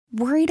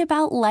Worried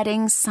about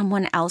letting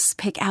someone else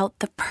pick out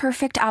the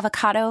perfect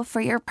avocado for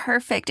your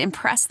perfect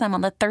impress them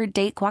on the third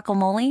date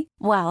guacamole?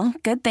 Well,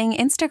 good thing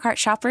Instacart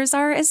shoppers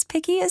are as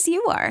picky as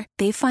you are.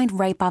 They find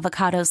ripe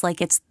avocados like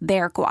it's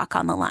their guac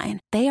on the line.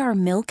 They are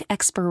milk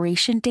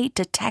expiration date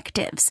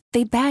detectives.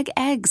 They bag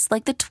eggs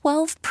like the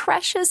 12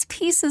 precious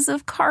pieces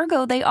of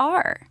cargo they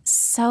are.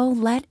 So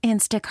let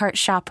Instacart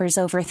shoppers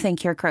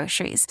overthink your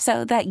groceries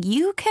so that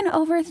you can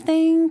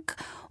overthink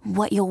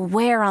what you'll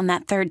wear on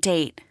that third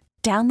date.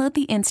 Download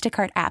the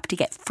Instacart app to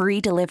get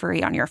free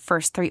delivery on your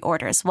first 3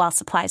 orders while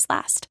supplies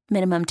last.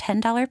 Minimum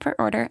 $10 per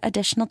order.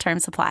 Additional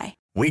terms apply.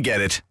 We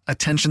get it.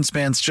 Attention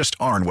spans just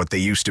aren't what they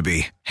used to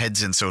be.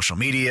 Heads in social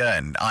media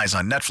and eyes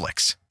on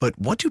Netflix. But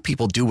what do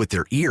people do with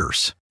their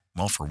ears?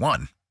 Well, for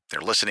one, they're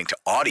listening to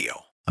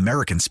audio.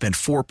 Americans spend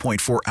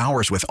 4.4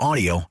 hours with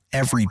audio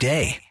every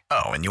day.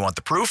 Oh, and you want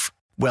the proof?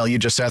 Well, you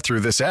just sat through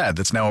this ad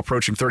that's now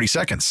approaching 30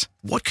 seconds.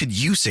 What could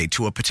you say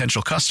to a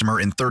potential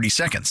customer in 30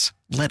 seconds?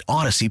 Let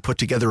Odyssey put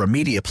together a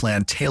media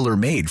plan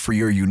tailor-made for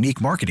your unique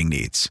marketing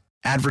needs.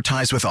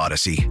 Advertise with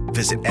Odyssey.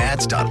 Visit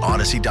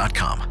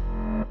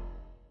ads.odyssey.com.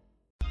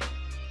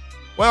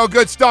 Well,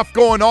 good stuff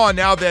going on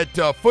now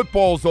that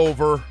football's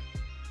over.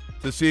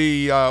 To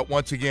see,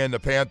 once again, the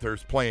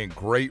Panthers playing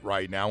great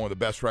right now. One of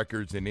the best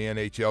records in the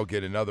NHL.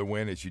 Get another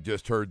win, as you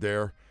just heard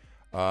there.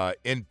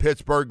 In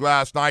Pittsburgh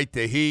last night,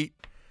 the Heat.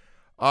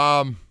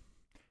 You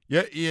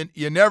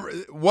never.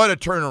 What a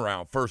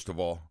turnaround! First of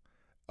all,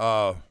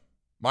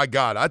 my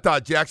God, I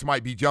thought Jacks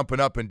might be jumping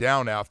up and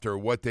down after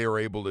what they were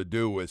able to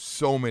do with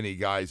so many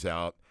guys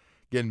out,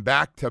 getting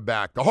back to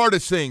back. The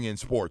hardest thing in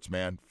sports,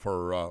 man,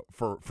 for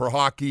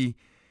hockey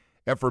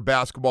and for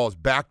basketball is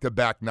back to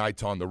back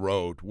nights on the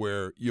road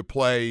where you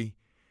play,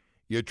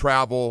 you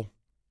travel,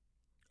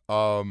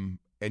 and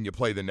you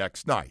play the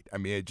next night. I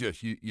mean, it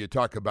just you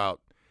talk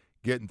about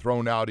getting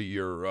thrown out of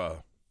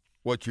your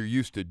what you're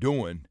used to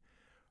doing.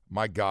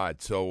 My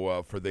God.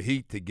 So for the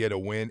Heat to get a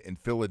win in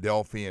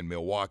Philadelphia and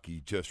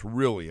Milwaukee, just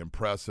really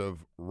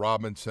impressive.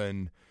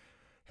 Robinson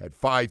had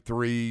 5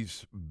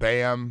 threes.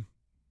 Bam,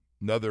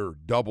 another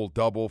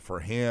double-double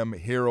for him.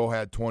 Hero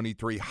had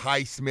 23.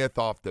 Highsmith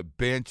off the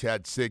bench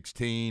had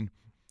 16.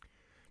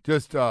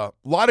 Just a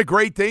lot of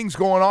great things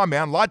going on,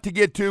 man. A lot to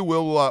get to.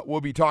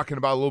 We'll be talking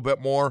about a little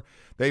bit more.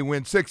 They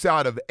win 6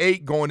 out of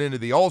 8 going into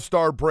the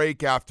All-Star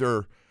break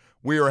after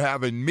we were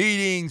having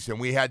meetings, and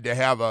we had to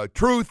have a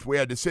truth. We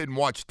had to sit and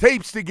watch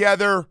tapes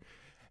together,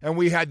 and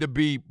we had to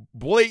be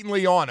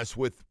blatantly honest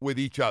with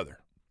each other.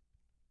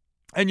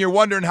 And you're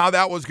wondering how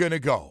that was going to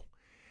go.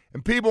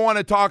 And people want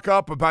to talk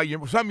up about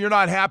you, something you're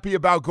not happy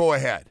about, go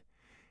ahead.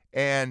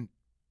 And,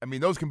 I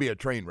mean, those can be a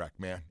train wreck,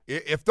 man.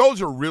 If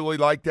those are really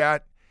like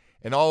that,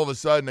 and all of a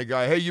sudden a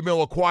guy, hey, you've been a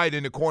little quiet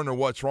in the corner,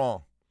 what's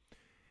wrong?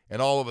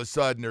 And all of a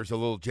sudden there's a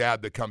little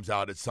jab that comes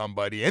out at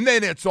somebody. And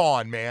then it's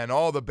on, man.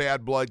 All the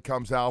bad blood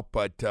comes out.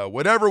 But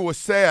whatever was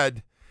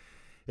said,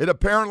 it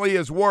apparently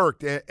has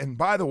worked. And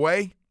by the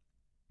way,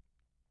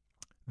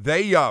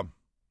 they I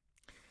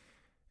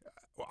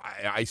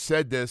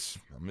said this.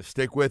 I'm going to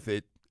stick with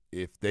it.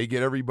 If they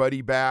get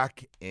everybody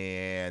back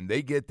and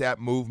they get that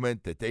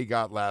movement that they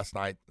got last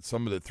night,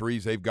 some of the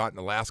threes they've gotten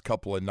the last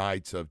couple of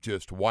nights of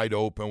just wide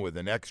open with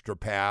an extra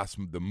pass,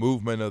 the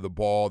movement of the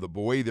ball, the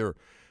way they're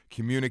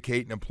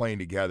communicating and playing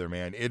together,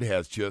 man, it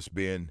has just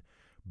been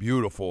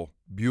beautiful,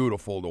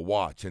 beautiful to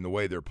watch in the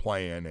way they're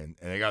playing. And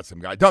they got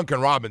some guy.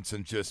 Duncan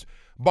Robinson just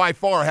by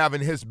far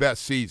having his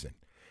best season.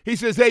 He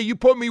says, hey, you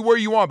put me where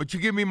you want, but you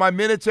give me my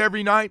minutes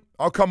every night.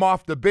 I'll come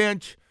off the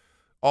bench.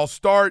 I'll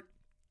start.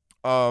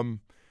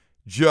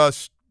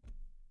 Just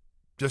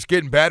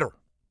getting better.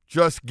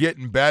 Just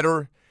getting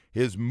better.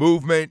 His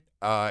movement,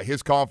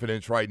 his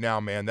confidence right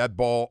now, man, that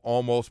ball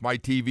almost, my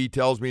TV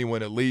tells me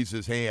when it leaves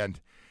his hand,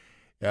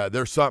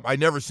 there's something I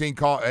never seen.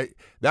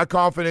 That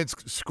confidence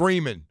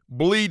screaming,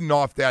 bleeding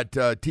off that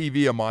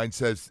TV of mine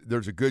says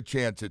there's a good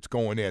chance it's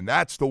going in.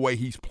 That's the way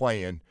he's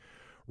playing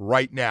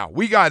right now.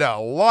 We got a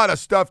lot of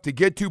stuff to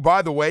get to.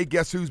 By the way,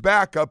 guess who's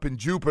back up in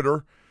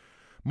Jupiter?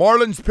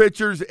 Marlins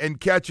pitchers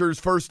and catchers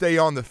first day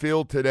on the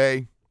field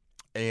today,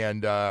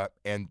 and I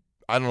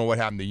don't know what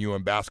happened to the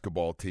UM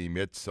basketball team.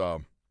 It's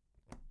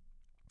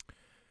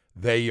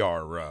they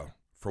are.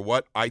 For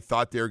what I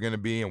thought they were going to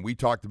be, and we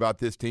talked about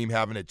this team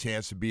having a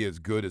chance to be as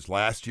good as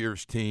last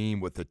year's team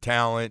with the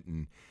talent,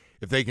 and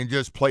if they can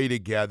just play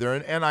together.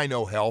 And I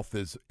know health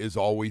is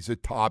always a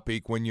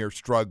topic when you're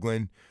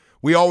struggling.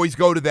 We always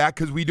go to that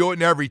because we do it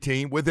in every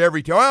team, with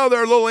every team. Well,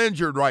 they're a little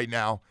injured right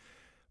now.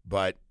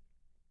 But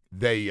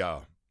they've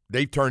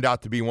turned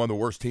out to be one of the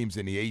worst teams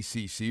in the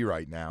ACC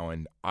right now.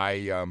 And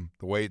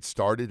the way it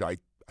started, I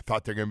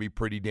thought they're going to be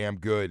pretty damn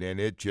good. And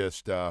it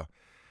just, for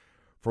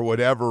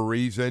whatever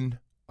reason,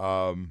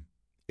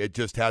 it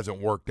just hasn't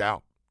worked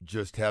out.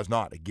 Just has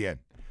not. Again,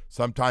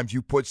 sometimes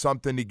you put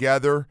something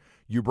together,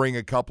 you bring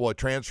a couple of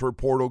transfer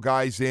portal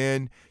guys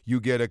in, you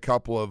get a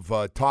couple of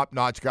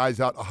top-notch guys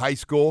out of high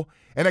school,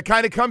 and it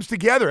kind of comes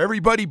together.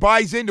 Everybody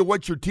buys into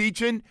what you're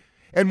teaching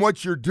and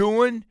what you're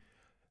doing,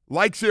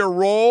 likes their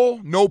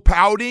role, no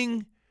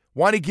pouting,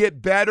 want to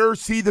get better,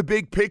 see the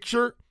big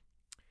picture.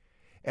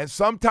 And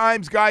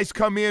sometimes guys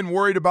come in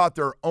worried about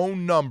their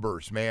own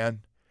numbers,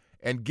 man,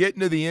 and get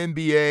into the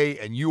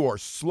NBA, and you are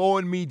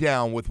slowing me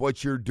down with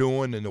what you're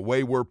doing and the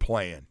way we're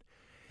playing.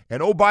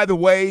 And, oh, by the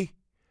way,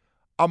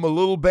 I'm a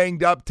little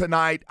banged up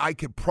tonight. I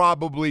could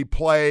probably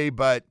play,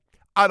 but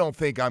I don't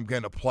think I'm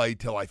going to play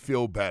till I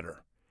feel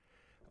better.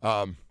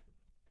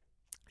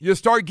 You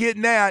start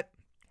getting that,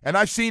 and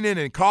I've seen it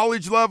in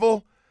college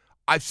level.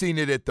 I've seen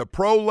it at the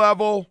pro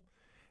level,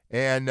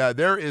 and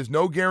there is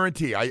no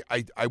guarantee.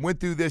 I went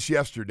through this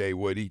yesterday,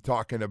 Woody,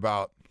 talking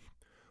about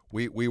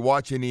we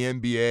watching the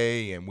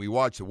NBA, and we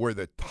watch where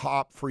the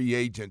top free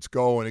agents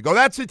go, and they go,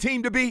 that's the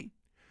team to beat.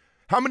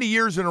 How many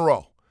years in a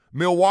row?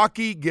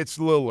 Milwaukee gets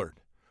Lillard.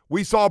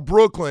 We saw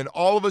Brooklyn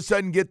all of a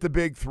sudden get the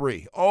big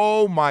three.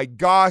 Oh, my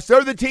gosh.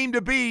 They're the team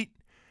to beat.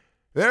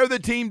 They're the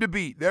team to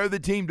beat. They're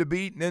the team to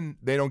beat. And then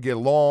they don't get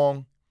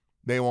along.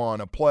 They want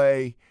to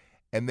play.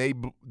 And they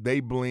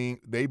bring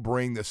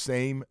the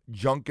same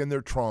junk in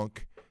their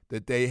trunk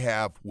that they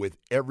have with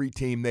every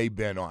team they've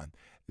been on.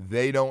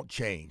 They don't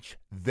change.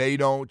 They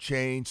don't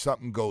change.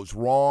 Something goes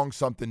wrong.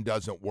 Something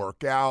doesn't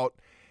work out.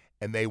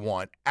 And they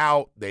want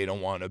out. They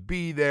don't want to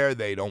be there.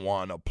 They don't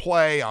want to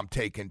play. I'm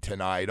taking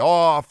tonight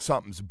off.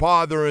 Something's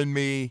bothering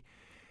me.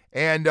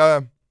 And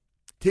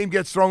team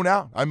gets thrown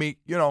out. I mean,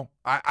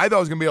 I thought it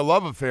was going to be a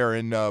love affair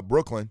in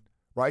Brooklyn,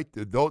 right?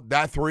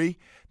 That three.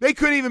 They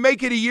couldn't even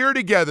make it a year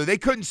together. They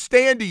couldn't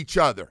stand each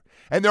other.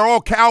 And they're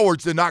all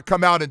cowards to not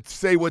come out and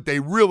say what they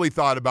really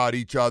thought about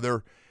each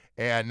other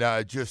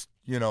and just,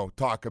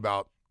 talk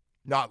about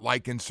not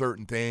liking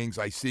certain things.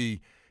 I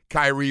see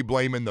Kyrie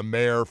blaming the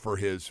mayor for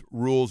his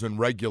rules and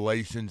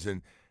regulations,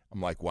 and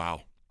I'm like,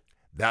 wow,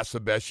 that's the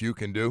best you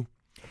can do?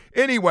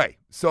 Anyway,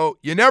 so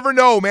you never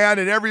know, man,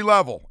 at every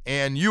level,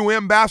 and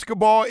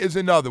basketball is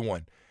another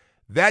one.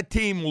 That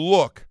team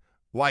look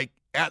like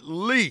at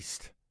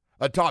least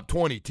a top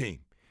 20 team.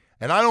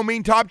 And I don't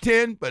mean top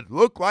 10, but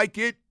look like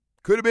it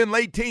could have been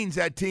late teens,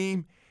 that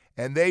team,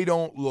 and they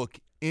don't look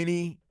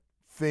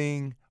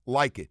anything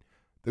like it.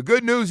 The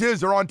good news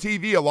is they're on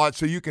TV a lot,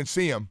 so you can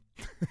see them.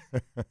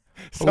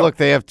 So, well, look,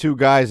 they have two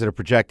guys that are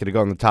projected to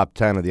go in the top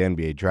 10 of the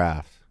NBA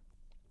draft.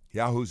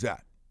 Yeah, who's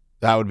that?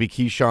 That would be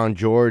Keyshawn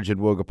George and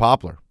Wooga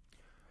Poplar.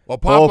 Well,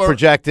 Poplar both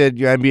projected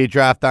your NBA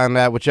draft on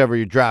that, whichever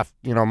your draft,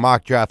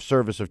 mock draft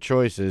service of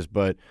choice is,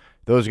 but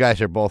those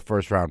guys are both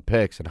first-round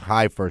picks and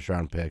high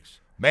first-round picks.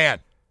 Man,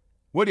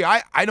 Woody,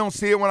 I don't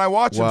see it when I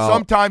watch them.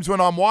 Sometimes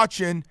when I'm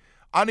watching,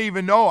 I don't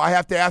even know. I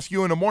have to ask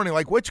you in the morning,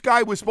 like, which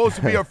guy was supposed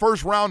to be a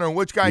first-rounder and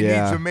which guy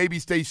needs to maybe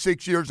stay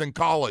 6 years in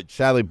college?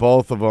 Sadly,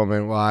 both of them,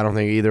 and, I don't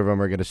think either of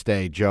them are going to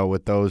stay, Joe,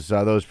 with those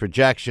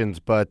projections.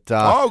 But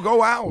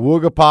go out.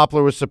 Wooga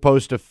Poplar was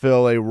supposed to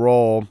fill a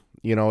role,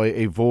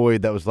 a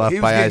void that was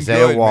left by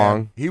Isaiah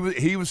Wong. Man.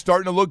 He was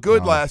starting to look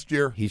good last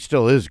year. He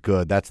still is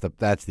good.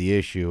 That's the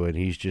issue, and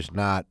he's just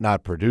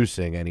not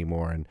producing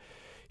anymore. And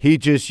he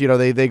just,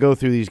 they go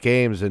through these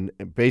games, and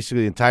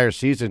basically the entire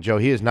season, Joe,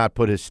 he has not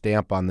put his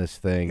stamp on this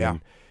thing. Yeah.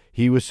 And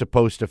he was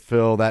supposed to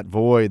fill that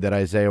void that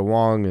Isaiah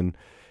Wong and,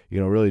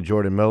 really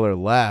Jordan Miller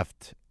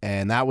left.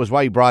 And that was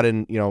why he brought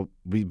in,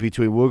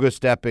 between Wooga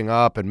stepping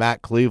up and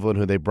Matt Cleveland,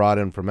 who they brought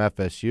in from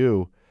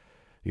FSU,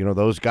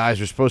 those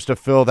guys are supposed to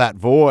fill that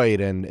void,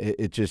 and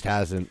it just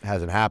hasn't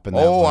happened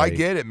that way. I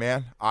get it,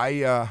 man.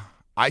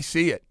 I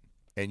see it.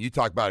 And you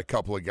talk about a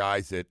couple of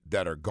guys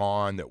that are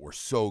gone that were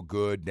so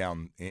good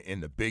down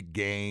in the big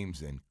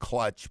games and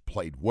clutch,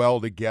 played well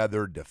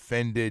together,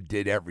 defended,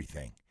 did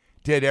everything.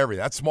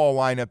 That small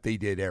lineup, they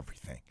did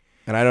everything.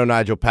 And I know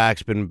Nigel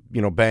Pack's been,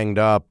 banged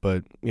up,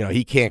 but,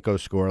 he can't go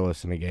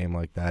scoreless in a game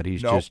like that.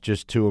 He's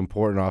just too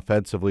important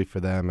offensively for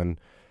them. And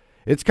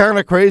it's kind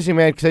of crazy,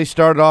 man, because they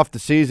started off the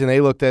season,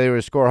 they looked at they were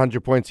to score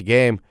 100 points a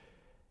game,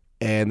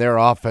 and their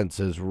offense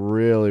has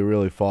really,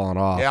 really fallen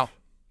off. Yeah.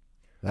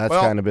 That's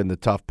kind of been the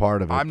tough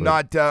part of it.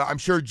 I'm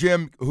sure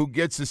Jim, who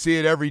gets to see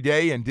it every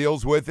day and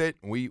deals with it,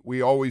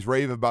 we always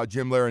rave about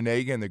Jim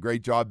Larinaga and the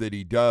great job that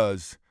he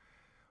does.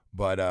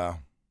 But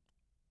I'm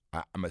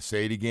going to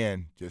say it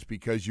again. Just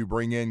because you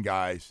bring in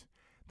guys,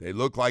 they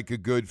look like a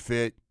good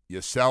fit,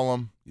 you sell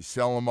them. You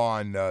sell them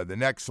on the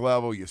next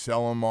level. You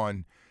sell them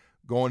on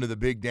going to the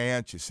big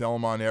dance. You sell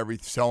them on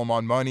sell them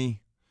on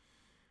money.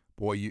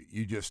 Boy,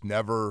 you just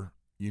never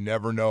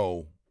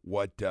know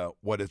what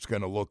it's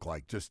going to look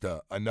like. Just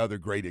another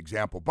great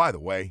example. By the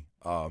way,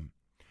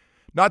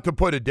 not to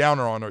put a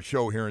downer on our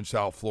show here in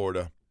South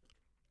Florida.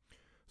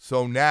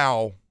 So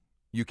now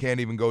you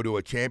can't even go to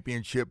a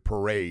championship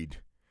parade.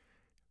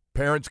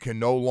 Parents can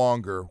no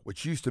longer,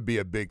 which used to be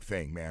a big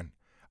thing, man.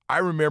 I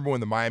remember when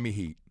the Miami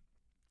Heat,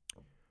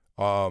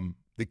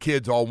 the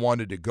kids all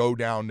wanted to go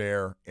down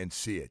there and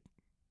see it.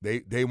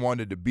 They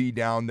wanted to be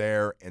down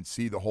there and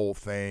see the whole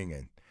thing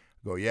and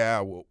go,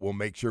 yeah, we'll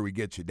make sure we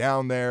get you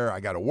down there. I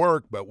got to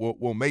work, but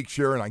we'll make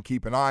sure, and I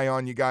keep an eye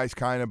on you guys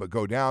kind of, but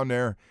go down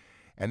there.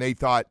 And they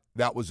thought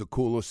that was the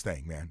coolest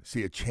thing, man.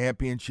 See a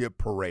championship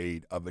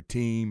parade of a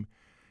team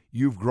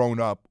you've grown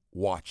up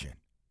watching,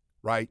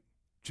 right?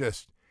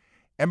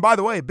 And by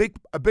the way,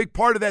 a big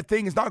part of that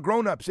thing is not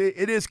grown-ups.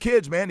 It is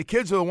kids, man. The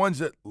kids are the ones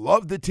that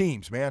love the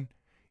teams, man.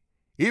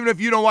 Even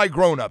if you don't like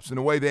grown-ups and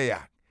the way they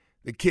act,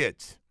 the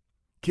kids,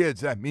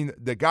 I mean,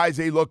 the guys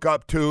they look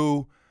up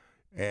to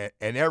and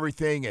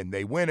everything, and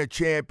they win a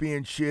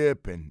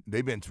championship, and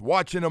they've been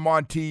watching them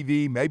on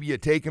TV. Maybe you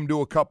take them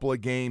to a couple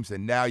of games,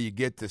 and now you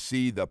get to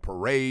see the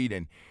parade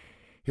and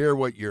hear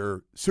what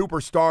your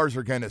superstars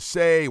are going to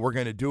say. We're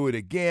going to do it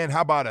again.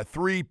 How about a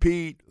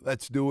three-peat?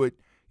 Let's do it,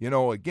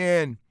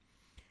 again.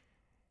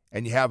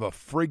 And you have a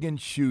friggin'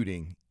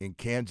 shooting in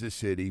Kansas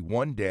City,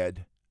 1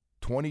 dead,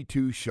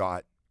 22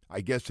 shot.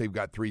 I guess they've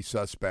got 3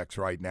 suspects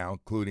right now,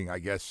 including, I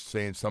guess,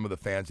 saying some of the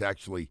fans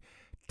actually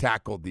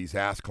tackled these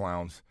ass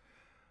clowns.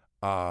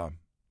 I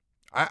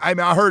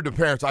heard the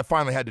parents. I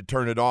finally had to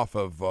turn it off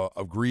of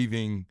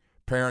grieving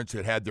parents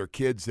that had their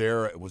kids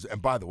there.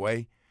 And by the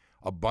way,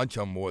 a bunch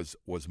of them was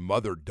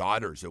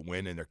mother-daughters that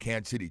went in their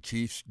Kansas City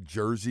Chiefs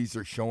jerseys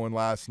are showing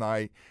last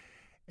night.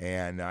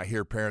 And I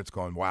hear parents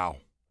going, wow,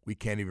 we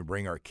can't even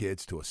bring our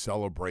kids to a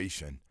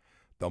celebration.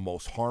 The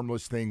most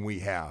harmless thing we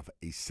have,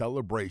 a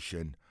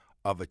celebration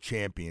of a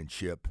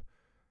championship.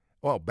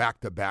 Well,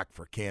 back-to-back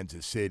for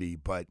Kansas City.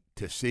 But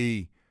to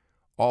see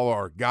all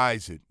our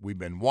guys that we've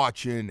been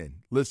watching and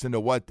listen to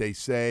what they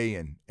say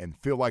and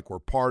feel like we're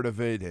part of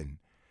it,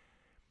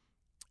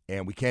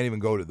 and we can't even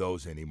go to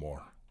those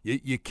anymore.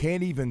 You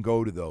can't even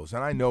go to those.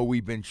 And I know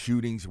we've been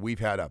shootings. We've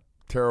had a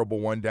terrible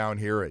one down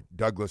here at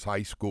Douglas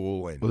High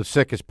School. And well, the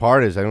sickest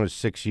part is I know it was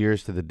 6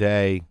 years to the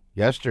day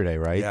yesterday,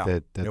 right? Yeah,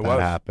 that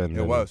happened.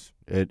 It was.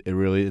 It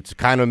really, it's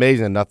kind of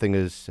amazing that nothing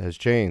has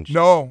changed.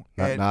 No.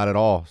 Not at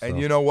all. So. And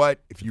you know what?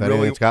 If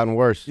it's gotten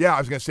worse. Yeah, I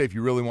was going to say, if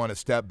you really want to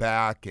step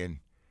back and.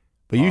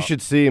 But you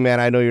should see, man,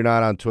 I know you're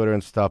not on Twitter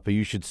and stuff, but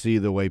you should see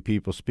the way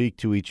people speak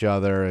to each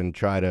other and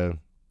try to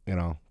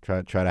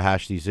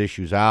hash these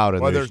issues out.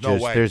 And there's no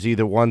way. There's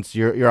either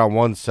you're on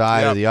one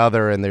side or the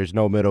other, and there's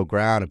no middle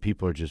ground, and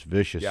people are just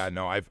vicious. Yeah,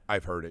 no,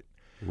 I've heard it.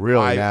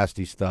 Really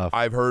nasty stuff.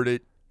 I've heard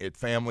it at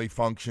family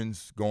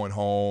functions, going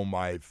home.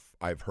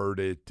 I've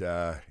heard it.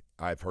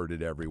 I've heard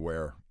it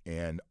everywhere.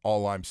 And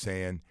all I'm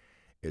saying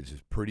is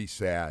it's pretty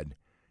sad.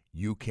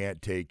 You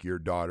can't take your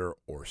daughter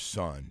or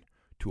son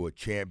to a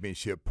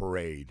championship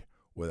parade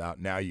without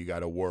now you got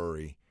to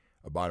worry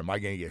about, am I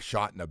going to get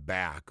shot in the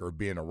back or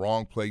be in the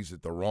wrong place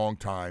at the wrong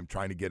time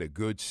trying to get a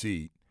good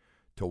seat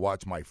to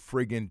watch my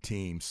friggin'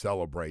 team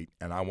celebrate,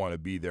 and I want to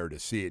be there to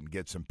see it and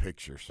get some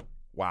pictures.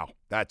 Wow,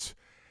 that's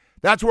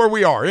where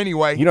we are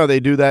anyway. You know, they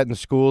do that in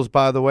schools,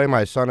 by the way.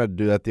 My son had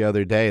to do that the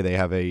other day. They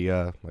have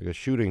a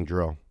shooting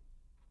drill.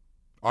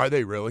 Are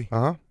they really?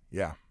 Uh-huh.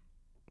 Yeah.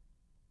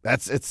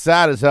 It's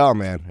sad as hell,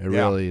 man. It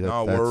really.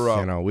 No,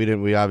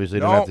 we obviously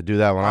didn't have to do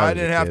that when I was a kid.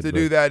 I didn't have to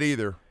do that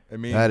either. I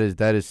mean, that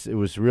is. It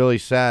was really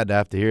sad to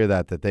have to hear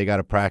that they got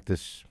to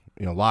practice,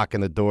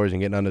 locking the doors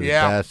and getting under the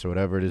desks or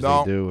whatever it is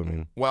they do. I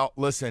mean, well,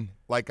 listen,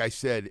 like I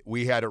said,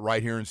 we had it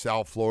right here in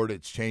South Florida.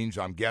 It's changed.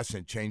 I'm guessing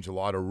it changed a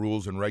lot of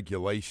rules and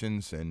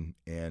regulations, and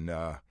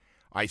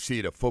I see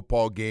it at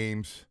football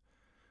games.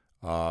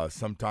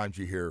 Sometimes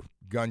you hear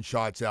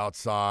gunshots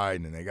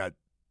outside, and they got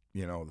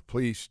the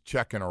police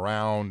checking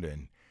around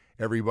and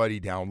everybody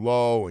down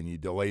low, and you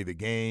delay the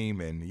game,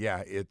 and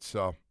it's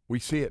we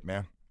see it,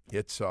 man.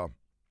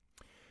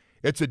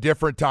 It's a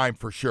different time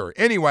for sure.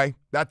 Anyway,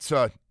 that's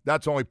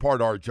only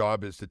part of our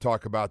job is to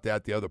talk about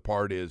that. The other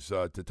part is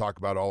to talk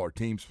about all our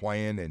teams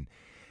playing and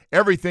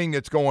everything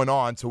that's going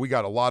on. So we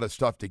got a lot of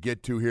stuff to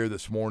get to here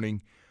this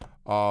morning,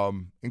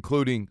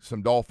 including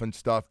some Dolphin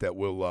stuff that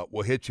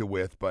we'll hit you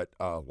with. But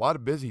a lot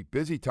of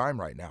busy time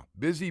right now.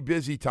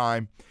 Busy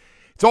time.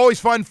 It's always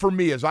fun for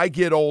me as I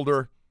get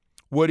older.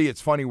 Woody,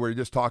 it's funny, we were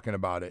just talking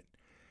about it.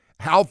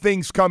 How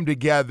things come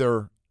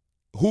together,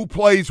 who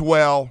plays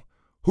well,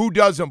 who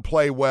doesn't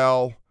play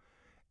well,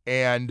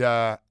 and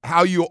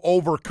how you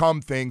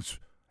overcome things,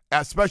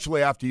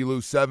 especially after you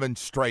lose 7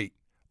 straight,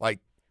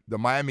 like the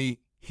Miami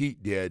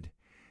Heat did.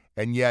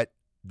 And yet,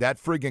 that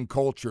friggin'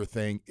 culture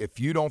thing, if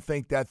you don't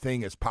think that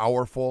thing is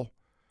powerful,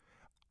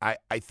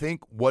 I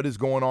think what is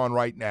going on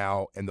right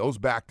now and those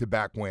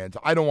back-to-back wins,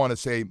 I don't want to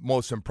say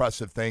most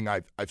impressive thing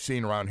I've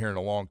seen around here in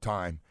a long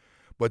time,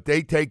 but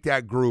they take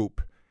that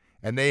group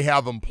and they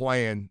have them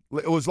playing.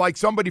 It was like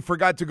somebody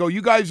forgot to go,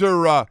 you guys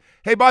are,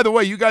 hey, by the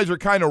way, you guys are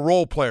kind of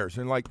role players.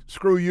 And like,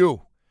 screw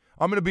you.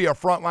 I'm going to be a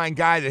frontline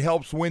guy that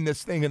helps win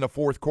this thing in the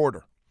fourth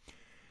quarter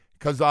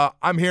because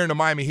I'm here in the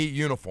Miami Heat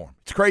uniform.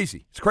 It's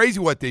crazy. It's crazy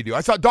what they do.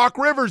 I saw Doc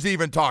Rivers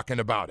even talking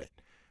about it.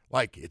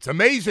 Like, it's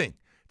amazing.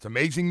 It's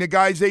amazing the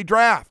guys they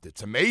draft.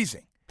 It's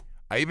amazing.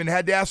 I even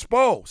had to ask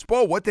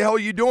Spo, what the hell are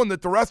you doing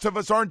that the rest of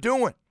us aren't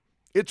doing?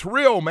 It's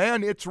real,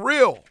 man. It's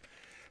real.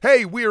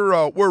 Hey, we're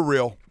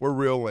real. We're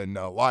real and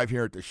live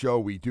here at the show.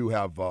 We do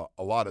have a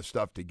lot of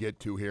stuff to get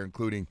to here,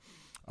 including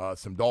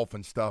some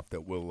Dolphin stuff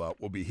that we'll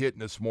be hitting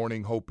this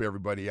morning. Hope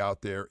everybody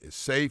out there is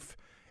safe.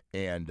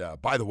 And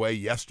by the way,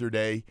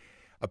 yesterday,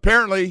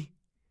 apparently,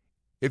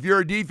 if you're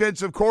a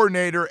defensive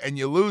coordinator and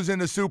you lose in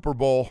the Super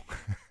Bowl,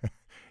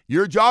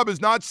 your job is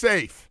not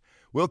safe.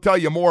 We'll tell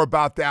you more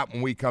about that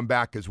when we come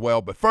back as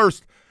well. But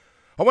first,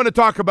 I want to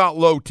talk about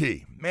low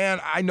T.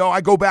 Man, I know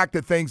I go back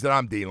to things that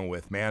I'm dealing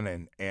with,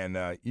 man.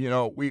 And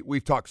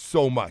we've talked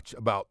so much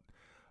about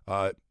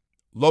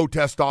low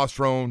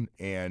testosterone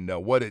and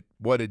what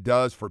it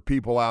does for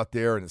people out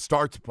there. And it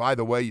starts, by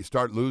the way, you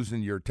start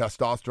losing your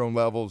testosterone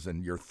levels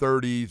in your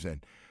 30s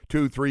and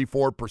 2, 3,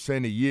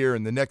 4% a year.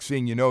 And the next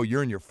thing you know,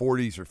 you're in your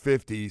 40s or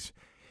 50s.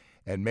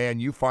 And, man,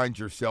 you find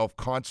yourself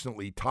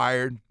constantly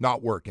tired,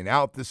 not working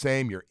out the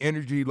same. Your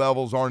energy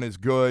levels aren't as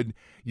good.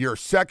 Your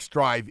sex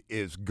drive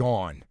is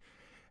gone.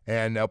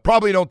 And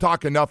probably don't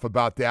talk enough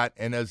about that.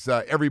 And as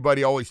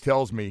everybody always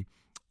tells me,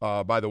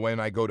 by the way, when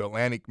I go to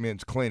Atlantic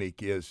Men's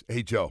Clinic is,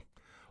 hey, Joe,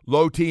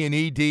 low T and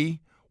ED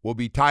will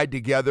be tied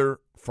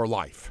together for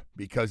life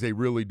because they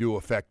really do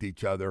affect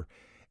each other.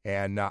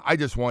 And I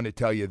just want to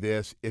tell you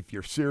this. If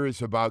you're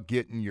serious about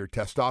getting your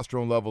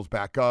testosterone levels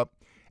back up,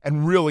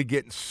 and really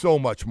getting so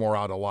much more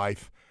out of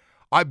life.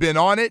 I've been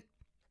on it.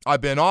 I've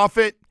been off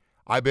it.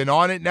 I've been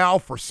on it now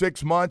for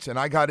 6 months, and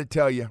I got to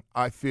tell you,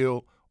 I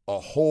feel a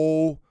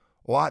whole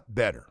lot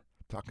better.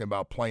 Talking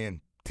about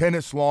playing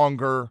tennis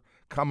longer,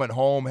 coming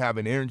home,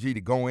 having energy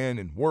to go in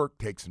and work,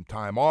 take some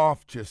time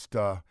off, just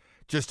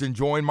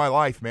enjoying my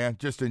life, man.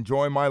 Just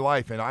enjoying my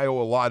life, and I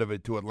owe a lot of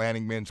it to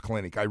Atlantic Men's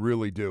Clinic. I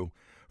really do.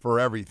 For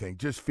everything.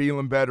 Just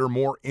feeling better,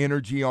 more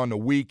energy on the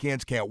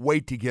weekends. Can't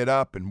wait to get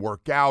up and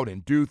work out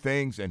and do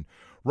things and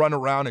run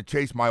around and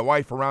chase my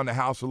wife around the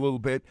house a little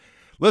bit.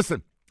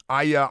 Listen,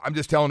 I'm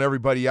just telling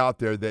everybody out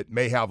there that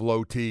may have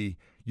low T,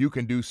 you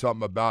can do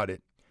something about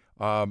it.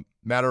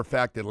 Matter of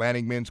fact,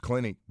 Atlantic Men's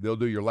Clinic, they'll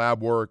do your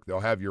lab work.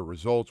 They'll have your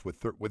results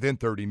within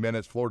 30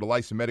 minutes. Florida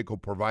licensed medical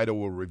provider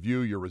will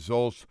review your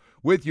results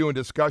with you and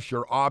discuss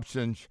your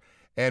options,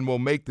 and will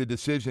make the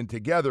decision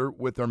together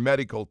with their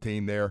medical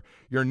team there.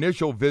 Your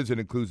initial visit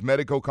includes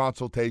medical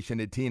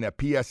consultation, a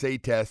PSA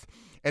test,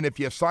 and if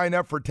you sign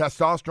up for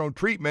testosterone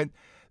treatment,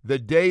 the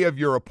day of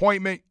your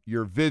appointment,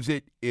 your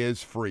visit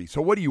is free.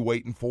 So what are you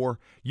waiting for?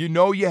 You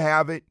know you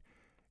have it.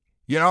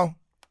 You know,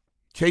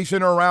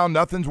 chasing around,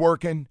 nothing's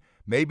working.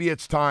 Maybe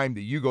it's time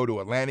that you go to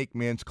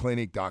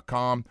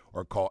AtlanticMen'sClinic.com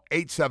or call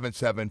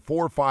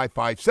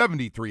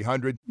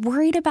 877-455-7300.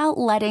 Worried about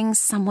letting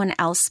someone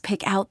else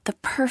pick out the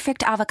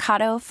perfect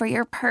avocado for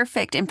your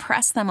perfect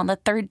impress them on the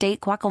third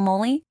date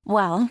guacamole?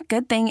 Well,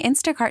 good thing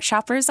Instacart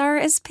shoppers are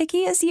as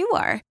picky as you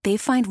are. They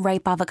find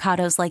ripe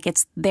avocados like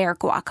it's their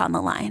guac on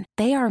the line.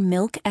 They are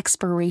milk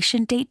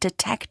expiration date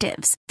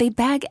detectives. They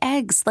bag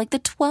eggs like the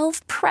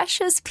 12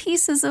 precious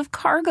pieces of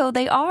cargo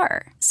they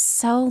are.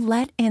 So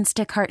let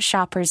Instacart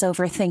shoppers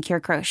overthink your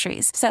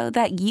groceries so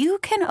that you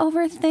can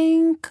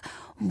overthink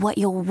what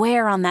you'll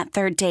wear on that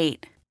third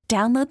date.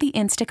 Download the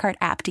Instacart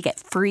app to get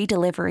free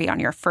delivery on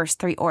your first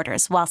 3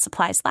 orders while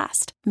supplies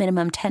last.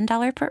 Minimum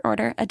 $10 per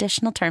order.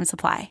 Additional terms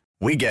apply.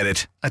 We get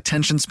it.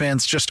 Attention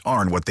spans just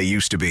aren't what they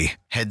used to be.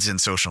 Heads in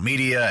social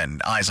media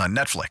and eyes on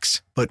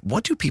Netflix. But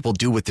what do people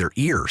do with their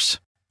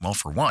ears? Well,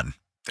 for one,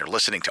 they're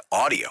listening to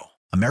audio.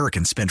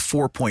 Americans spend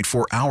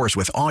 4.4 hours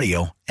with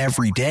audio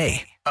every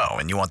day. Oh,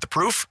 and you want the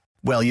proof?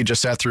 Well, you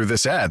just sat through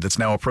this ad that's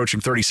now approaching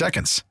 30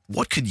 seconds.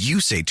 What could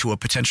you say to a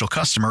potential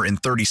customer in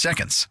 30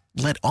 seconds?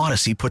 Let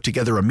Odyssey put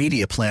together a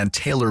media plan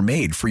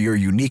tailor-made for your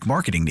unique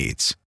marketing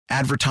needs.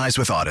 Advertise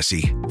with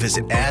Odyssey.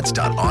 Visit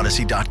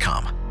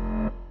ads.odyssey.com.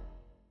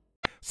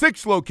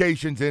 6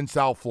 locations in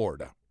South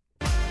Florida.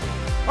 All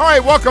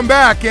right, welcome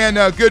back, and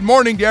good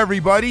morning to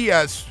everybody.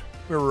 As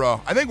we're,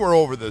 I think we're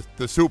over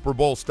the Super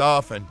Bowl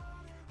stuff, and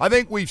I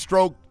think we've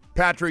stroked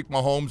Patrick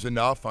Mahomes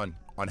enough on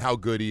how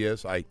good he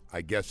is. I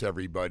guess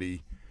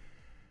everybody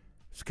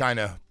has kind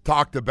of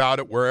talked about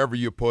it wherever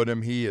you put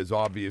him. He is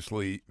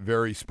obviously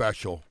very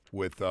special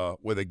with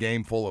a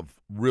game full of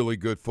really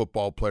good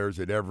football players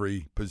at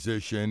every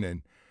position,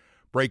 and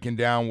breaking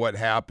down what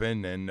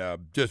happened and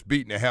just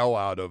beating the hell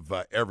out of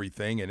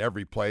everything and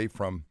every play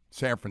from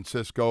San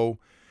Francisco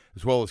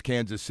as well as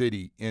Kansas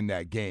City in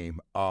that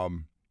game.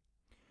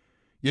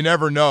 You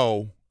never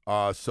know,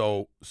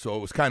 so it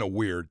was kind of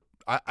weird.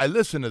 I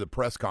listened to the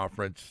press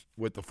conference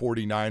with the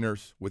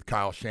 49ers with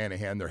Kyle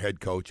Shanahan, their head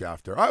coach,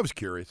 after. I was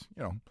curious,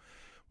 you know,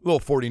 a little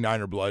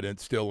 49er blood, and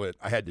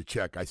I had to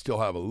check. I still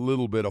have a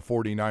little bit of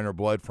 49er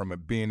blood from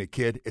it being a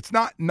kid. It's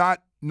not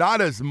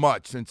as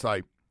much since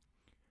I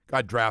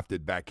got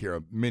drafted back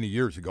here many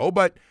years ago,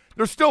 but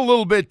there's still a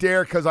little bit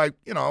there because I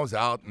was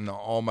out and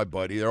all my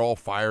buddies, they're all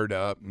fired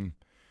up and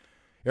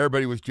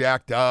everybody was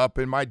jacked up,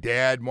 and my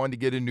dad wanted to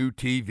get a new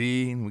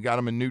TV, and we got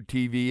him a new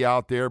TV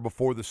out there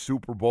before the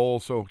Super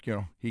Bowl so,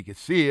 he could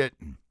see it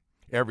and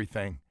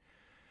everything.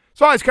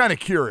 So I was kind of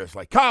curious,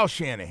 like Kyle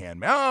Shanahan,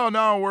 man, oh,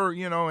 no, we're,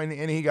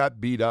 and he got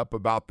beat up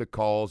about the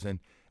calls. And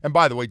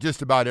by the way,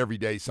 just about every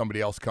day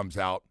somebody else comes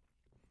out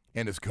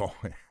and is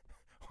going,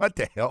 what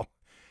the hell?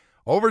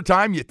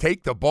 Overtime, you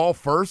take the ball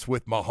first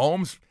with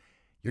Mahomes.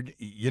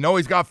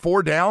 He's got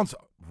 4 downs.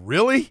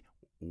 Really?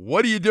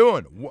 What are you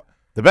doing?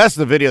 The best of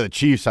the video, the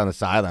Chiefs on the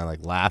sideline,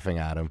 like laughing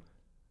at him.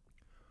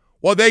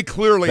 Well,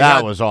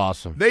 that was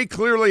awesome. They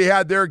clearly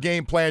had their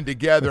game plan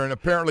together, and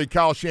apparently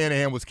Kyle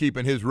Shanahan was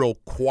keeping his real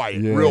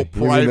quiet, real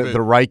private.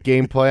 The right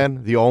game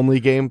plan, the only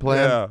game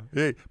plan.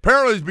 Yeah.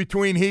 Apparently it's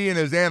between he and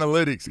his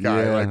analytics guy.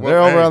 Yeah. They're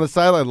over on the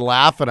sideline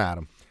laughing at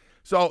him.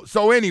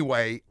 So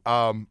anyway,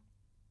 I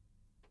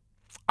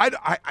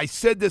I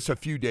said this a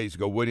few days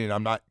ago, Woody, and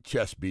I'm not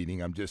chest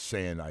beating. I'm just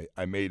saying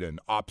I made an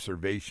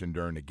observation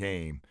during the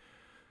game.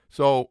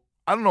 So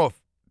I don't know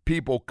if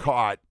people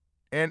caught,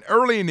 and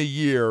early in the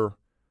year,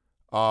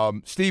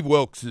 Steve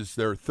Wilkes is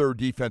their third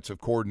defensive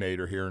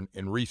coordinator here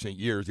in recent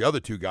years. The other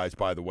two guys,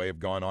 by the way, have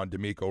gone on,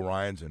 D'Amico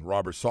Ryans and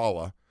Robert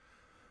Saleh,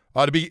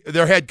 to be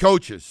their head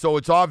coaches. So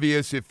it's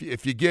obvious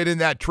if you get in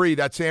that tree,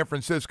 that San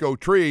Francisco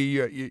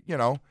tree, you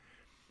know,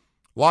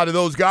 a lot of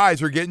those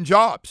guys are getting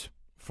jobs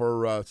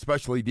for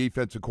especially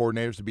defensive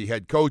coordinators to be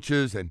head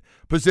coaches, and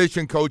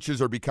position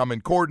coaches are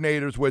becoming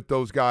coordinators with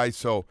those guys.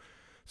 So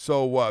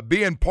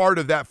being part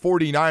of that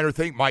 49er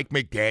thing, Mike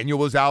McDaniel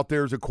was out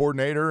there as a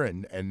coordinator,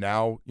 and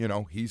now, you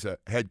know, he's a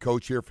head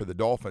coach here for the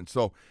Dolphins.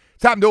 So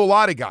it's happened to a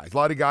lot of guys. A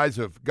lot of guys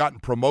have gotten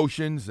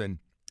promotions and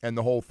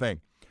the whole thing.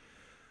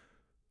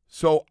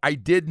 So I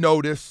did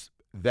notice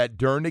that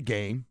during the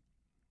game,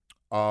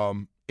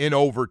 in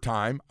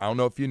overtime, I don't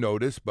know if you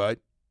noticed, but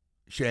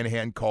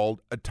Shanahan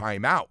called a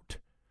timeout.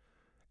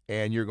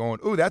 And you're going,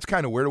 ooh, that's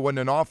kind of weird. It wasn't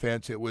an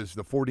offense. It was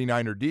the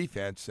 49er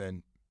defense,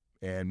 and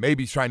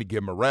maybe he's trying to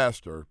give him a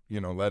rest, or, you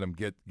know, let him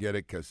get it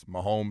because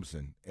Mahomes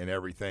and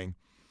everything.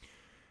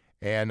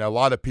 And a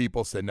lot of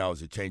people said, no, it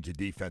was a change of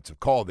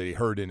defensive call that he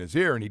heard in his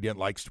ear, and he didn't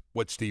like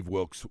what Steve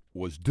Wilkes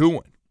was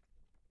doing.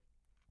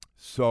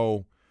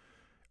 So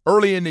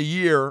early in the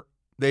year,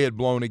 they had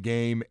blown a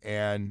game,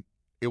 and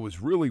it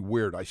was really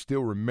weird. I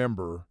still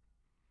remember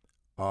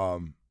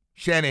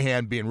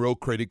Shanahan being real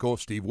critical of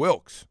Steve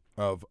Wilkes,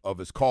 of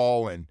his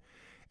call, and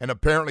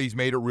apparently he's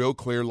made it real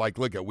clear, like,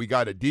 look, we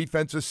got a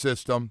defensive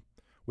system.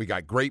 We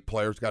got great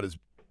players, got as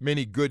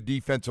many good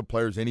defensive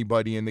players as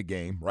anybody in the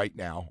game right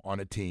now on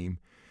a team.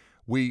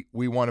 We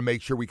want to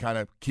make sure we kind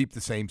of keep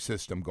the same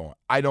system going.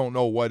 I don't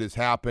know what has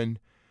happened,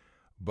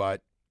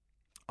 but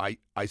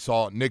I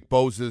saw Nick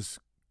Bosa's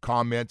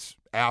comments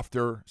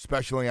after,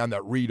 especially on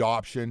that read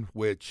option,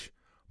 which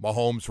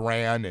Mahomes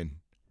ran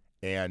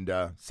and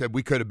said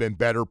we could have been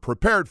better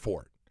prepared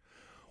for it.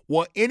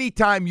 Well,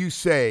 anytime you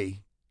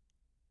say,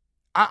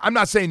 I'm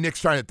not saying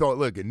Nick's trying to throw it.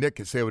 Look, Nick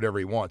can say whatever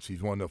he wants.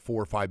 He's one of the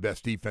 4 or 5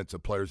 best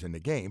defensive players in the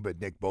game, but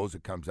Nick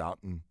Bosa comes out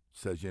and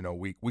says, you know,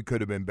 we could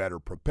have been better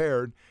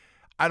prepared.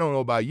 I don't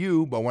know about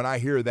you, but when I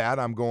hear that,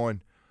 I'm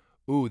going,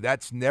 ooh,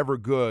 that's never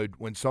good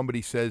when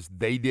somebody says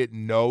they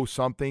didn't know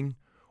something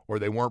or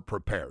they weren't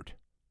prepared.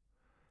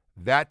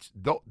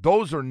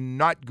 Those are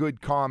not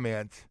good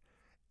comments.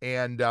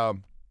 And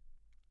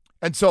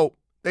so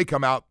they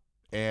come out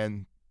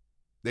and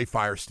they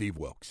fire Steve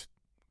Wilkes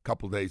a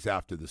couple of days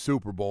after the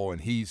Super Bowl, and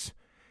he's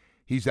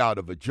out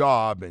of a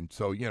job. And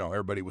so, you know,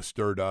 everybody was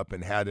stirred up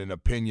and had an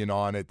opinion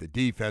on it. The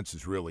defense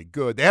is really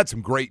good. They had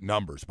some great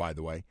numbers, by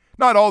the way.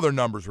 Not all their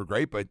numbers were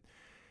great, but,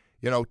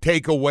 you know,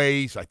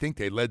 takeaways. I think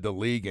they led the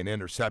league in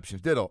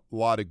interceptions, did a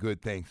lot of good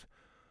things.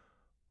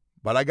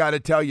 But I got to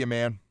tell you,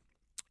 man,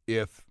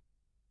 if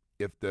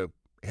the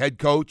head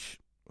coach,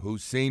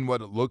 who's seen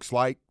what it looks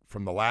like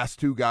from the last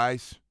 2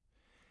 guys,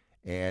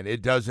 and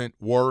it doesn't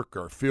work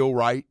or feel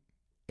right,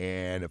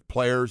 and if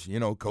players, you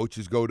know,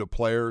 coaches go to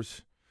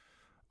players,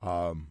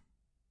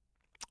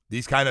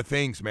 these kind of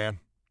things, man,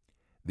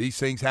 these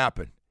things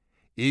happen.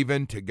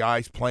 Even to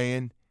guys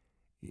playing,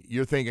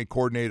 you're thinking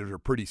coordinators are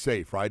pretty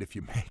safe, right? If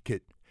you make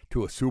it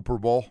to a Super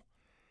Bowl,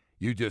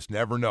 you just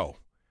never know.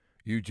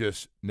 You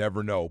just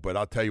never know. But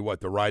I'll tell you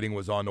what, the writing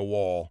was on the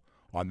wall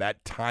on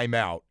that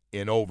timeout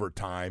in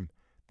overtime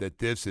that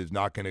this is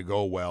not going to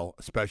go well,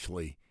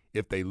 especially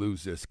if they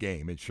lose this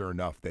game. And sure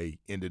enough, they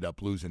ended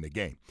up losing the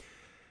game.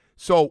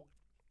 So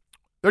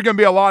there's going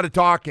to be a lot of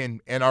talk, and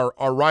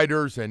our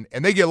writers, and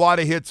they get a lot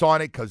of hits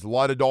on it because a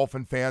lot of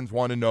Dolphin fans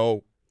want to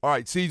know, all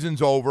right,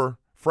 season's over,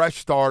 fresh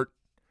start,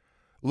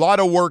 a lot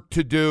of work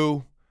to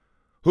do.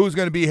 Who's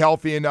going to be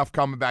healthy enough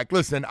coming back?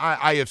 Listen,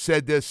 I have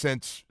said this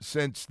since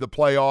the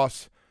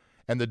playoffs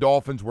and the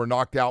Dolphins were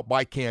knocked out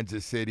by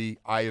Kansas City.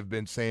 I have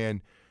been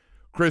saying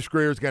Chris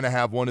Grier is going to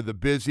have one of the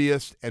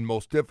busiest and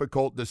most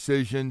difficult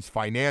decisions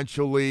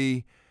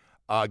financially,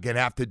 going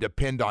to have to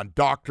depend on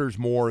doctors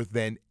more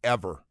than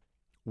ever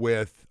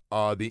with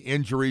the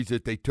injuries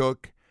that they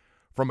took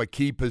from a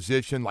key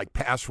position like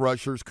pass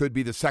rushers. Could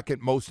be the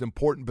second most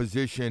important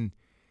position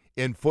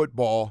in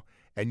football,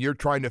 and you're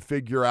trying to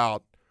figure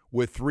out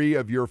with 3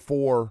 of your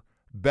 4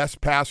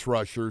 best pass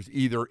rushers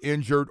either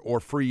injured or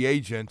free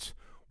agents,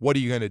 what are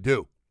you going to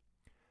do?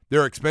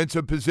 They're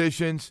expensive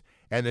positions,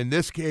 and in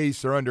this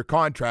case, they're under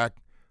contract,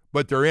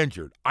 but they're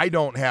injured. I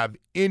don't have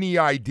any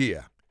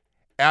idea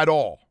at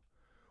all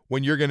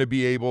when you're going to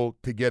be able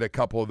to get a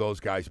couple of those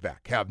guys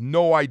back. Have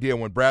no idea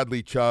when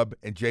Bradley Chubb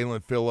and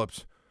Jalen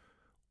Phillips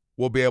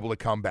will be able to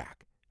come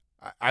back.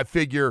 I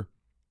figure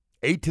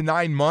 8 to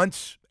 9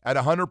 months at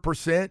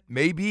 100%,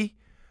 maybe,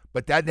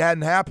 but that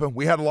hadn't happened.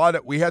 We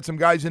had some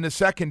guys in the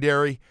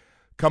secondary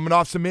coming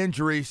off some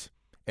injuries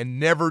and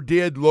never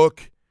did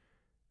look.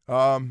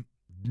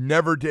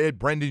 Never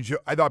did.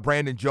 I thought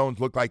Brandon Jones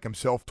looked like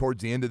himself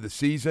towards the end of the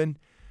season,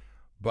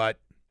 but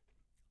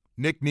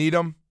Nick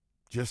Needham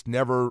just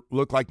never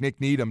looked like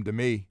Nick Needham to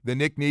me. The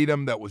Nick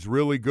Needham that was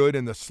really good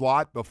in the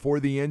slot before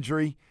the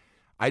injury,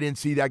 I didn't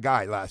see that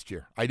guy last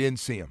year. I didn't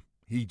see him.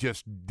 He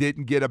just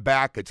didn't get it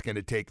back. It's going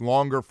to take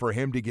longer for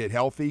him to get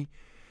healthy.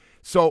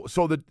 So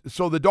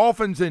the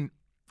Dolphins and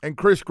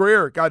Chris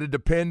Greer got to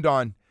depend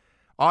on,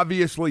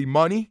 obviously,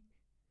 money.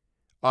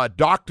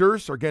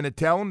 Doctors are going to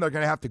tell them they're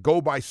going to have to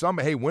go by some.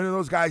 Hey, when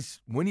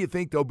do you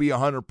think they'll be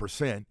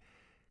 100%?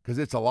 Because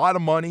it's a lot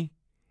of money,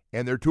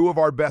 and they're two of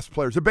our best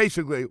players.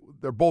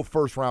 They're both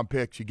first-round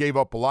picks. You gave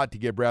up a lot to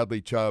get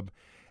Bradley Chubb,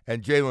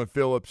 and Jalen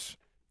Phillips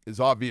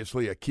is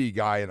obviously a key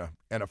guy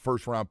and a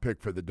first-round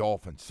pick for the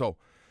Dolphins. So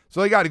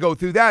they got to go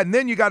through that, and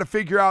then you got to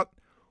figure out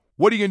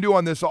what are you going to do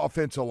on this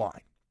offensive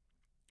line.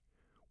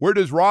 Where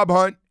does Rob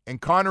Hunt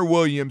and Connor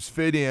Williams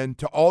fit in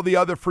to all the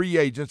other free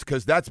agents,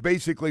 because that's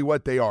basically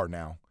what they are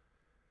now.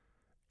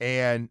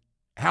 And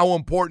how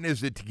important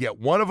is it to get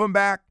one of them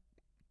back,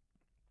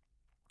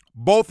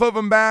 both of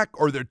them back,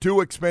 or they're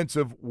too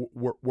expensive,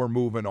 we're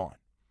moving on.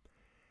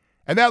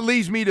 And that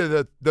leads me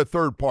to the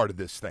third part of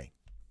this thing.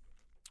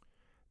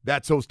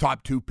 That's those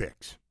top two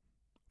picks,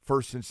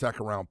 first and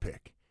second round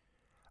pick.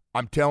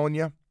 I'm telling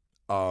you,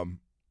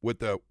 with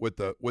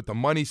the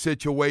money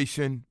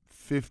situation,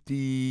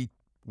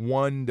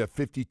 51 to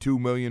 52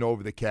 million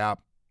over the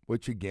cap,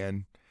 which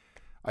again,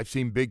 I've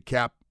seen big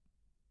cap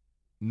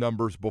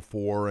numbers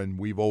before, and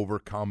we've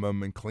overcome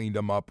them and cleaned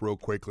them up real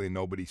quickly, and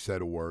nobody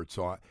said a word.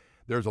 So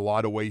there's a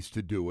lot of ways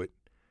to do it,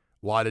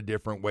 a lot of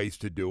different ways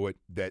to do it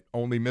that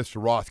only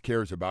Mr. Ross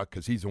cares about,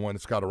 because he's the one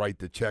that's got to write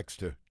the checks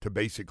to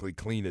basically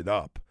clean it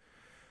up.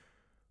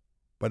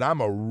 But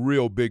I'm a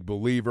real big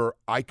believer.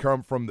 I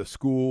come from the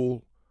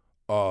school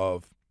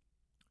of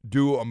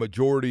do a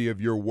majority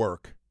of your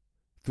work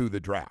through the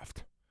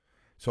draft.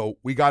 So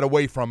we got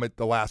away from it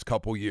the last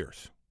couple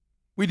years.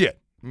 We did.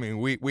 I mean,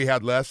 we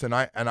had less, and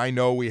I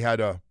know we had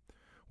a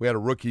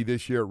rookie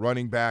this year,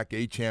 running back.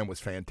 Achane was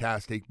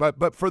fantastic,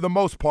 but for the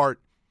most part,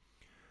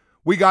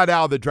 we got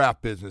out of the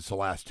draft business the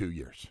last 2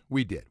 years.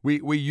 We did.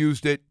 We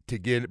used it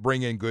to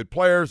bring in good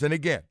players, and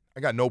again, I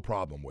got no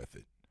problem with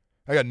it.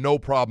 I got no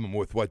problem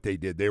with what they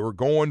did. They were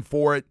going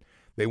for it.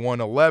 They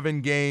won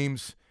 11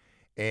 games,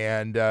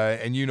 and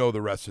you know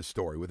the rest of the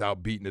story.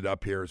 Without beating it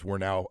up here, as we're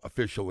now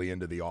officially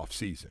into the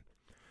offseason.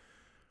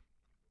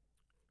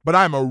 But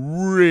I'm a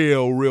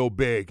real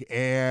big,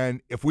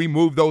 and if we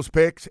move those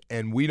picks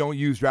and we don't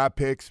use draft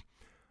picks,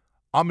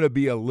 I'm going to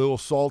be a little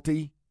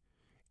salty,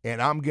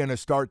 and I'm going to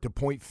start to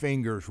point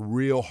fingers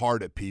real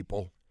hard at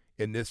people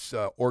in this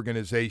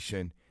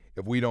organization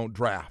if we don't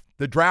draft.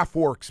 The draft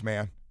works,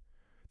 man.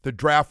 The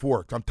draft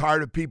works. I'm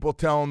tired of people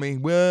telling me,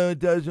 well, it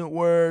doesn't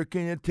work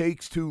and it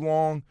takes too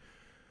long.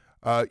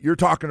 You're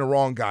talking the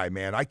wrong guy,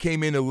 man. I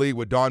came into the league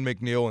with Don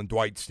McNeil and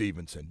Dwight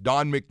Stevenson.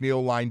 Don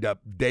McNeil lined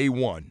up day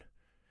one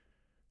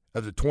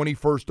as a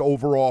 21st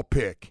overall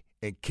pick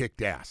and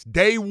kicked ass.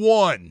 Day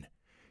one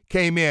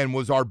came in,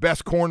 was our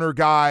best corner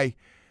guy,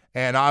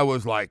 and I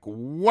was like,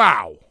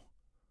 wow,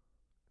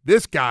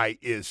 this guy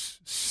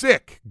is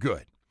sick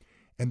good.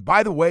 And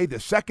by the way, the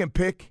second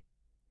pick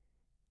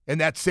in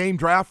that same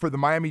draft for the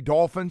Miami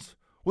Dolphins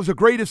was the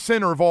greatest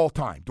center of all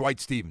time, Dwight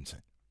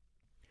Stevenson.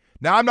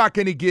 Now, I'm not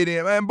going to get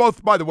in, and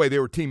both, by the way, they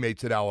were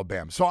teammates at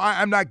Alabama, so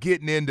I'm not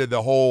getting into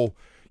the whole,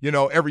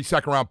 every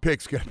second-round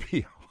pick's going to be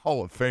a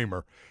Hall of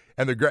Famer.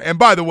 And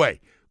by the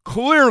way,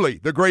 clearly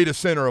the greatest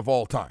center of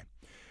all time.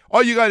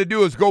 All you got to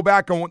do is go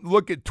back and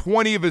look at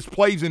 20 of his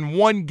plays in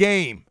one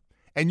game,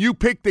 and you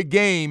pick the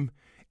game,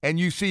 and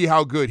you see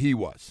how good he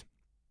was.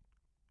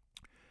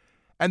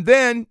 And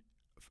then,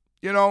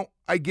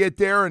 I get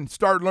there and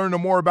start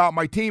learning more about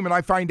my team, and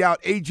I find out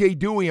A.J.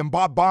 Dewey and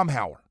Bob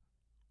Baumhauer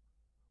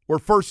were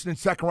first and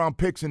second round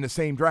picks in the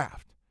same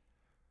draft.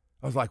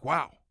 I was like,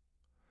 wow.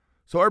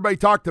 So everybody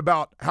talked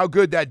about how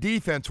good that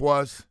defense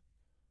was.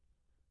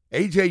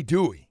 A.J.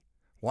 Dewey,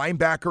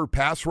 linebacker,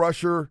 pass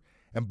rusher,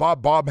 and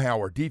Bob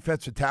Baumhauer,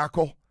 defensive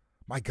tackle.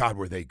 My God,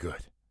 were they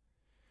good.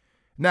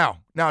 Now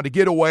to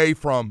get away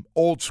from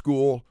old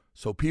school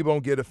so people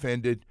don't get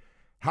offended,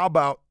 how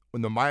about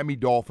when the Miami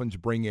Dolphins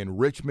bring in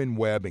Richmond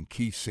Webb and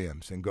Keith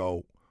Sims and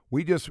go,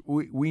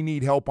 we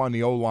need help on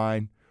the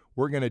O-line.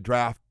 We're going to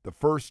draft the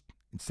first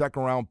and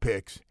second round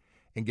picks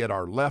and get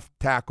our left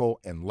tackle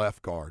and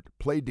left guard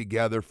played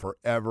together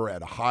forever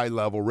at a high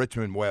level.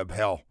 Richmond Webb,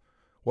 hell,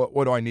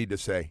 what do I need to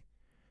say?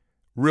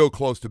 Real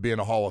close to being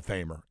a Hall of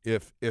Famer,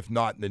 if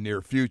not in the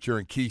near future.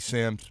 And Keith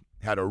Sims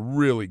had a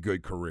really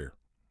good career.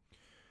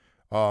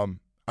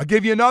 I'll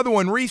give you another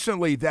one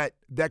recently that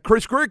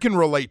Chris Greer can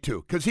relate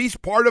to, because he's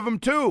part of them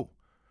too.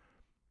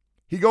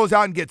 He goes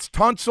out and gets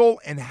Tunsil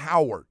and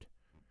Howard.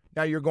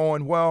 Now you're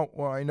going, well,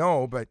 I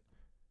know, but it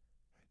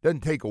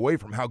doesn't take away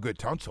from how good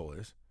Tunsil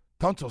is.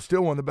 Tunsil's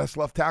still one of the best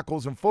left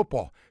tackles in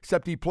football,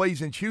 except he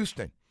plays in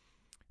Houston,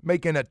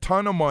 making a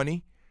ton of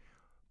money.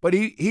 But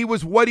he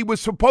was what he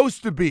was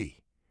supposed to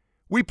be.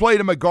 We played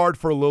him at guard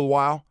for a little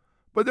while,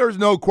 but there's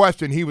no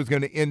question he was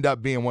going to end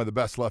up being one of the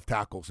best left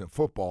tackles in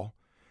football.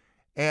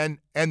 And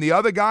the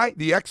other guy,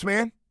 the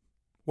X-Man,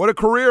 what a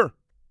career.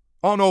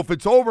 I don't know if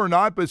it's over or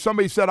not, but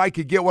somebody said I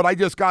could get what I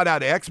just got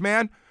out of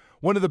X-Man.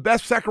 One of the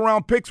best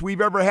second-round picks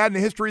we've ever had in the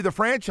history of the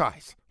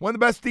franchise. One of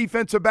the best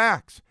defensive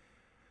backs.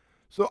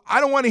 So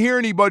I don't want to hear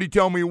anybody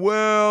tell me,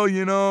 well,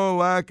 I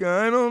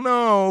don't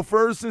know,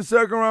 first and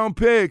second round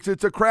picks,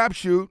 it's a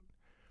crapshoot.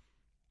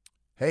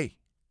 Hey,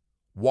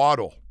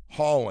 Waddle,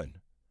 Holland,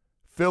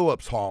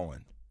 Phillips,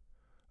 Holland,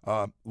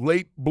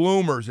 late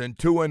bloomers, and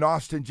Tua and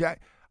Austin Jack.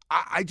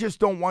 I just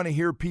don't want to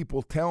hear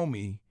people tell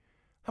me.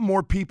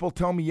 More people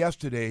tell me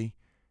yesterday,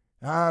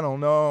 I don't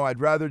know,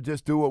 I'd rather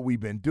just do what we've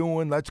been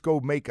doing. Let's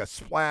go make a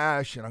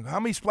splash. And how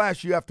many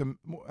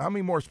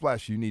more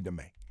splashes you need to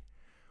make?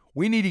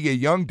 We need to get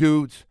young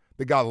dudes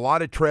that got a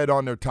lot of tread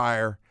on their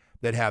tire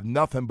that have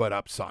nothing but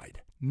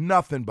upside.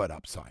 Nothing but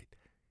upside.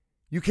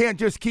 You can't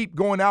just keep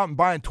going out and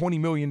buying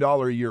 $20 million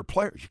a year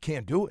players. You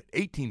can't do it.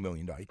 $18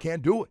 million. You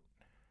can't do it.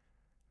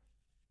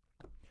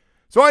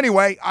 So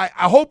anyway,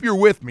 I hope you're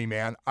with me,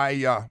 man.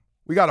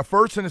 We got a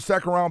first and a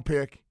second round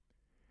pick,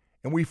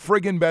 and we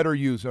friggin' better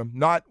use them.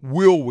 Not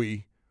will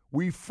we.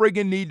 We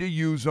friggin' need to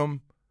use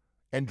them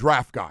and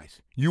draft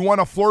guys. You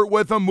want to flirt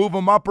with them, move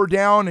them up or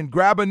down, and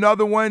grab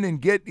another one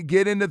and get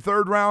into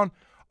third round?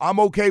 I'm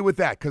okay with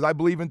that because I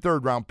believe in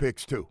third round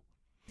picks too.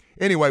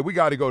 Anyway, we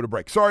got to go to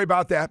break. Sorry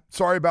about that.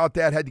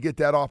 Had to get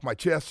that off my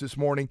chest this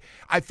morning.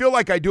 I feel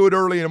like I do it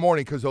early in the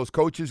morning because those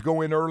coaches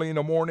go in early in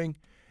the morning,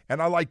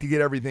 and I like to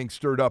get everything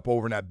stirred up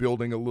over in that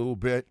building a little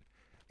bit,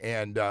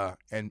 and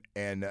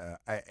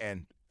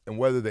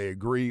whether they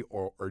agree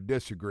or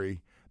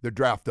disagree, the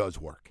draft does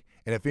work.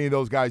 And if any of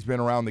those guys been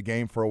around the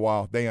game for a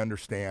while, they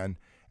understand,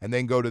 and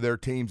then go to their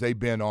teams they've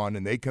been on,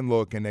 and they can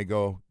look and they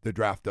go, the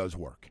draft does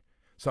work.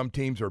 Some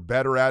teams are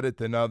better at it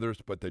than others,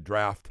 but the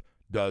draft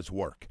does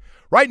work.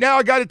 Right now,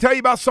 I got to tell you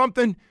about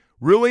something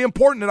really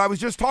important that I was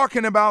just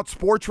talking about,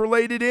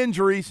 sports-related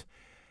injuries.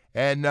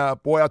 And,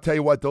 boy, I'll tell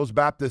you what, those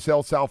Baptist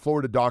Health South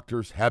Florida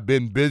doctors have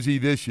been busy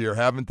this year,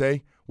 haven't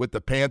they? With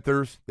the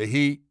Panthers, the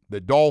Heat, the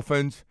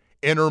Dolphins,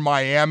 Inter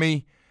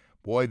Miami.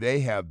 Boy, they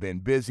have been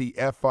busy.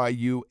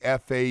 FIU,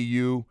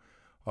 FAU,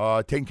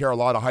 taking care of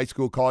a lot of high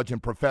school, college,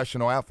 and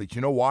professional athletes.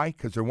 You know why?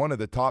 Because they're one of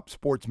the top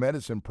sports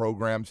medicine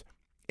programs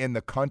in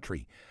the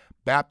country.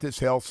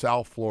 Baptist Health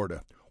South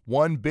Florida.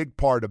 One big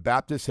part of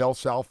Baptist Health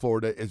South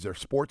Florida is their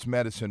sports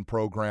medicine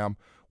program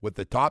with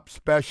the top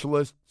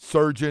specialists,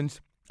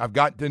 surgeons. I've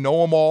gotten to know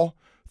them all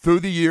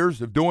through the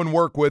years of doing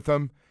work with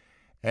them.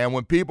 And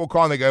when people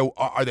call and they go,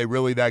 are they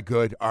really that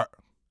good?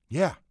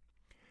 Yeah.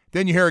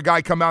 Then you hear a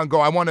guy come out and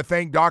go, I want to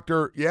thank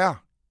Dr. Yeah,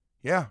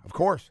 of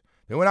course.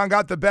 They went out and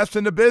got the best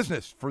in the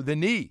business for the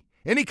knee,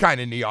 any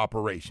kind of knee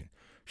operation,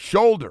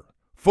 shoulder,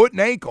 foot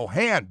and ankle,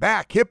 hand,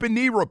 back, hip and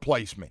knee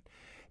replacement.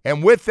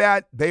 And with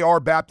that, they are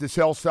Baptist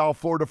Health South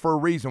Florida for a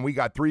reason. We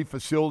got 3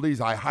 facilities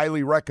I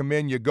highly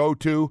recommend you go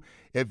to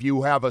if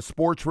you have a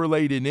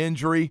sports-related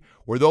injury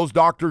where those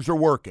doctors are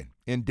working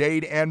in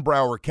Dade and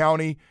Broward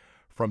County.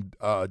 From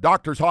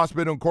Doctors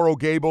Hospital in Coral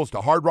Gables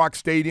to Hard Rock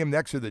Stadium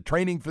next to the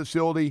training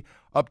facility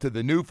up to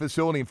the new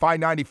facility in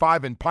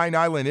 595 in Pine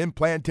Island in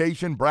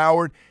Plantation,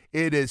 Broward.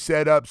 It is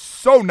set up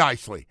so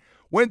nicely.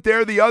 Went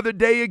there the other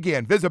day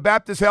again. Visit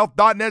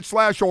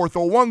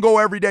baptisthealth.net/ortho. One go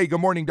every day.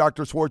 Good morning,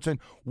 Dr. Swartzen.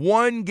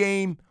 One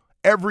game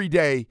every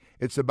day.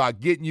 It's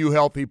about getting you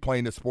healthy,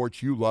 playing the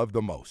sports you love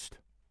the most.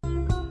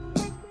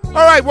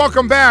 All right,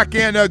 welcome back,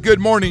 and good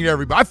morning,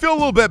 everybody. I feel a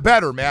little bit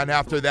better, man,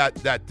 after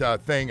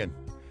that thing, and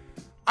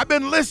I've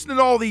been listening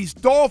to all these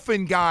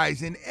Dolphin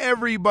guys, and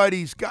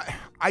everybody's got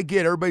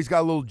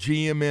a little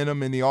GM in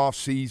them in the off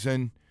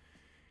season.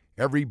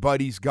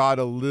 Everybody's got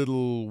a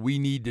little, we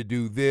need to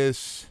do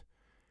this.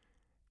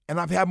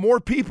 And I've had more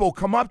people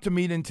come up to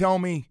me and tell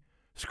me,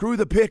 screw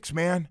the picks,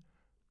 man.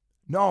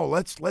 No,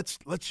 let's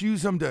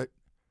use them to.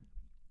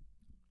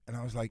 And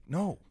I was like,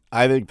 no.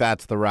 I think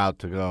that's the route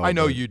to go. I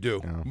know you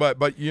do.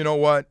 But you know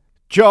what?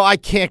 Joe, I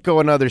can't go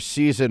another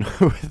season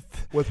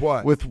with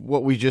what? With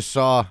what we just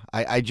saw.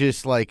 I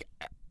just because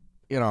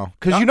you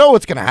know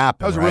what's going to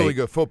happen. That was a really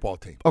good football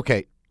team.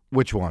 Okay,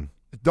 which one?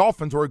 The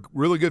Dolphins were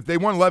really good. They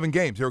won 11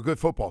 games. They were a good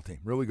football team.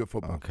 Really good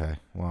football team. Okay,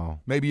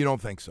 well. Maybe you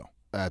don't think so.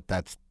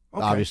 That's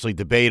obviously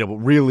debatable.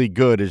 Really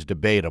good is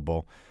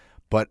debatable.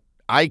 But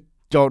I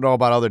don't know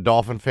about other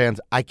Dolphin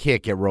fans. I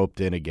can't get roped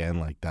in again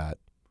like that.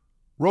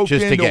 Roped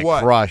just into to get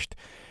what? Crushed.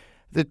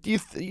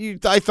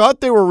 I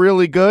thought they were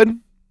really good.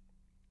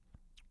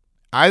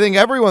 I think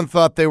everyone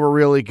thought they were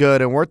really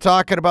good, and we're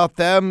talking about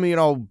them,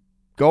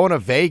 going to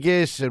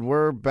Vegas, and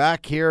we're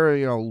back here,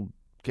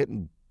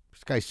 getting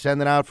this guy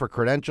sending out for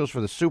credentials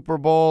for the Super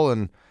Bowl,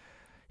 and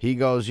he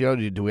goes,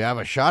 do we have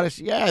a shot? I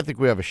said, yeah, I think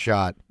we have a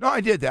shot. No,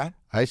 I did that.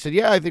 I said,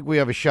 yeah, I think we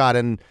have a shot,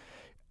 and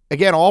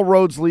again, all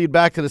roads lead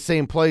back to the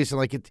same place,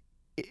 and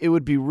it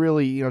would be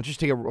really,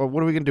 just to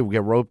what are we going to do?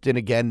 Get roped in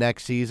again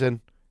next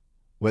season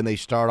when they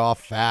start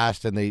off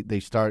fast and they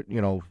start,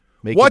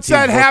 what's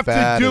that have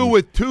to do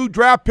with 2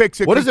 draft picks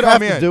that what does it have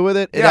to do with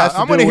it?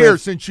 I'm going to hear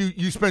since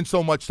you spend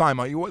so much time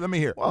on you. Let me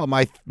hear. Well,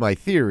 my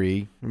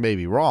theory may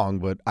be wrong,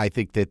 but I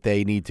think that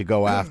they need to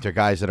go after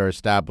guys that are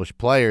established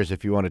players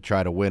if you want to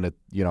try to win it,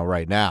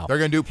 right now. They're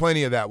going to do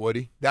plenty of that,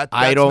 Woody. That's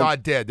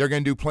not dead. They're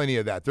going to do plenty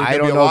of that. I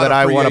don't know that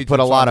I want to put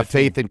a lot of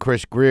faith in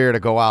Chris Greer to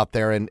go out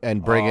there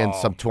and bring in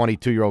some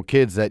 22-year-old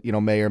kids that,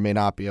 may or may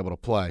not be able to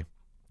play.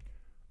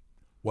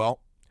 Well,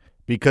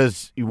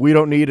 because we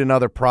don't need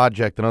another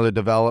project, another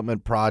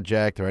development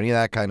project, or any of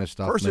that kind of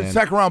stuff. First man. and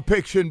second round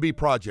picks shouldn't be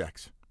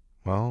projects.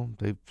 Well,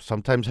 they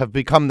sometimes have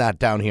become that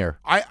down here.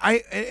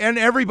 And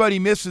everybody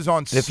misses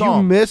on If some.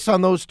 you miss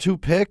on those 2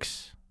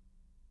 picks,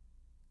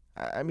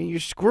 I mean, you're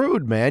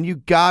screwed, man. You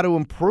got to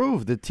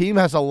improve. The team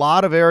has a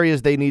lot of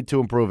areas they need to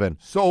improve in.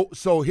 So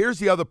here's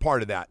the other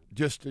part of that.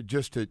 Just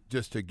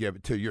to give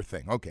it to your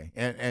thing, okay?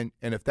 And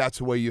if that's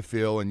the way you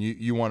feel, and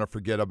you want to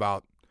forget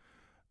about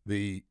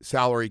the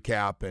salary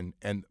cap,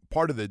 and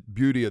part of the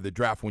beauty of the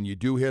draft, when you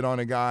do hit on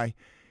a guy,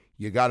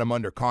 you got him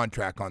under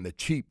contract on the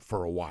cheap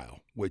for a while,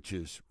 which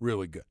is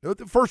really good.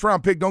 The first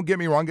round pick, don't get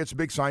me wrong, gets a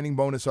big signing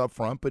bonus up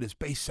front, but his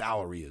base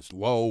salary is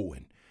low,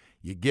 and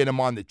you get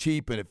him on the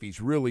cheap, and if he's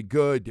really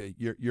good,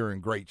 you're in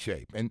great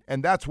shape.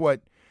 And that's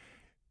what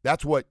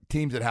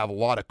teams that have a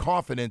lot of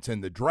confidence in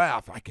the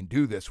draft, I can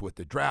do this with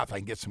the draft. I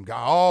can get some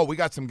guys. Oh, we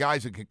got some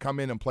guys that can come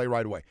in and play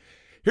right away.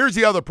 Here's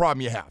the other problem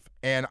you have,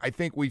 and I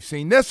think we've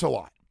seen this a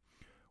lot.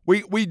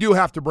 We do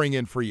have to bring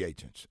in free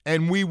agents,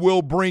 and we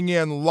will bring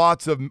in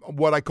lots of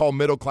what I call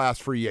middle-class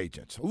free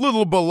agents, a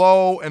little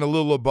below and a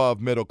little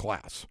above middle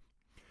class,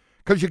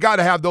 because you got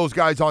to have those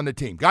guys on the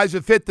team, guys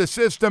that fit the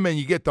system and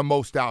you get the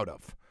most out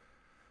of.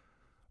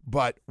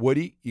 But,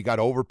 Woody, you got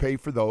to overpay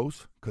for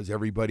those because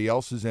everybody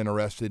else is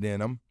interested in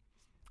them,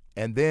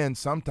 and then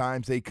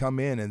sometimes they come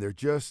in and they're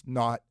just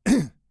not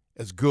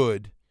as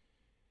good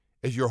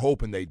as you're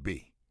hoping they'd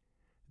be.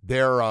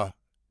 They're a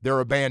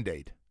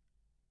Band-Aid.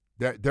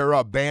 They're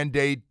a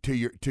Band-Aid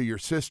to your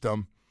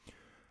system.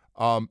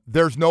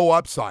 There's no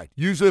upside.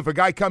 Usually if a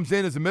guy comes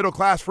in as a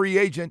middle-class free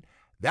agent,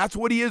 that's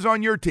what he is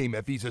on your team.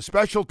 If he's a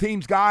special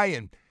teams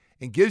guy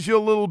and gives you a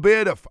little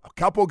bit, if a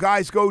couple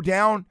guys go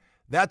down,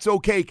 that's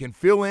okay, can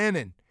fill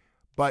in.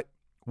 But,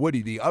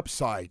 Woody, the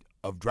upside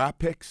of draft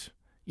picks?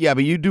 Yeah,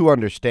 but you do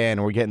understand,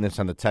 and we're getting this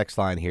on the text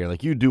line here,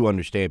 like you do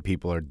understand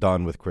people are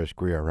done with Chris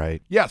Greer,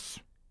 right? Yes.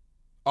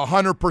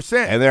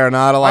 100%. And there are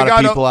not a lot of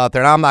people out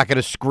there, and I'm not going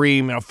to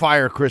scream and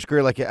fire Chris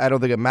Greer. Like, I don't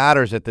think it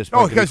matters at this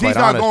point. No, because he's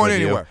not going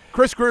anywhere.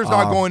 Chris Greer's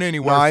not going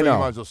anywhere, no, I know. You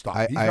might as well stop.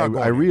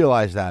 I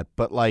realize that,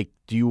 but, like,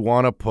 do you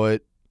want to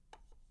put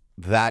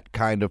that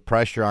kind of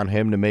pressure on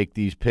him to make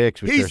these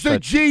picks? He's the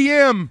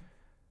GM.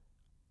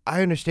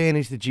 I understand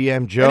he's the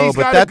GM, Joe,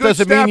 but that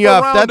doesn't mean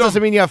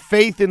you have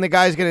faith in the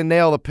guy's going to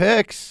nail the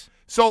picks.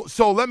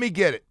 So let me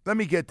get it. Let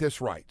me get this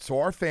right. So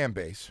our fan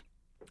base,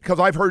 because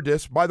I've heard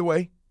this, by the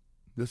way,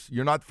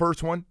 you're not the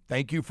first one.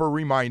 Thank you for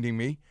reminding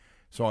me.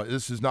 So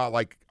this is not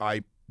like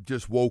I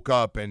just woke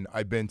up and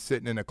I've been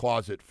sitting in a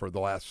closet for the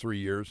last 3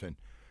 years. And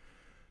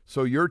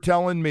so you're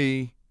telling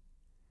me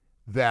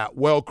that,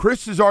 well,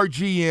 Chris is our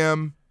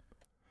GM,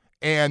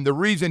 and the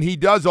reason he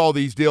does all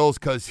these deals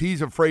because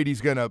he's afraid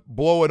he's going to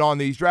blow it on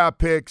these draft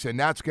picks, and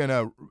that's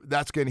gonna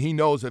he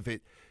knows if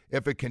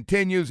it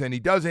continues and he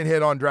doesn't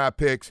hit on draft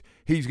picks,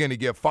 he's going to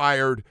get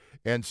fired,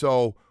 and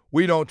so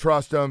we don't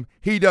trust him.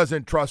 He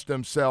doesn't trust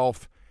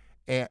himself.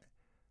 And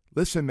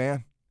listen,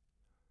 man,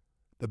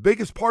 the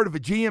biggest part of a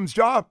GM's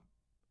job,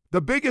 the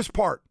biggest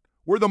part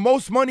where the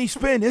most money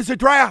spent is a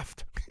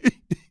draft.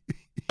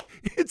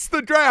 It's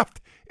the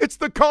draft. It's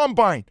the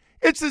combine.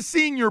 It's the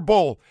Senior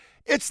Bowl.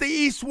 It's the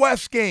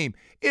East-West game.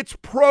 It's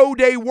pro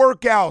day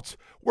workouts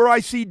where I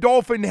see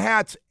Dolphin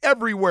hats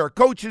everywhere.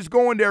 Coaches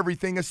going to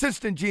everything.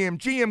 Assistant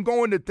GM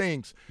going to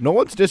things. No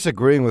one's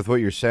disagreeing with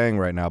what you're saying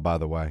right now, by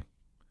the way.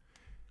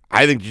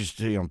 I think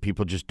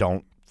people just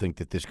don't think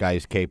that this guy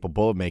is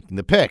capable of making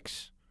the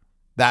picks.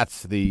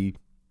 That's the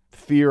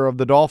fear of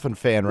the Dolphin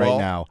fan right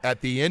now.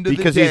 At the end of the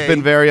day, because he's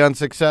been very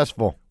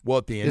unsuccessful. Well,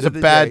 at the end he's of the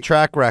a bad day,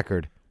 track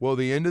record. Well, at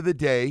the end of the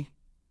day,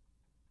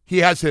 he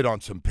has hit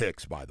on some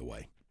picks, by the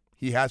way.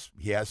 He has.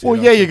 Well,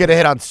 yeah, you're going to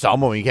hit on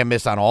some of them. You can't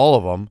miss on all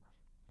of them.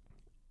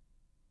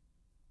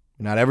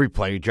 Not every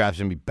player he drafts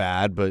going to be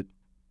bad, but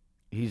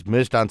he's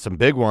missed on some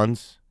big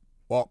ones.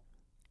 Well,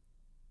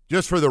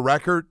 just for the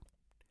record,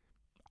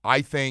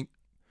 I think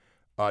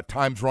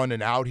time's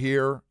running out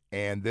here,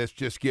 and this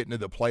just getting to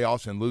the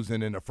playoffs and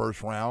losing in the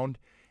first round,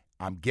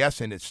 I'm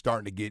guessing it's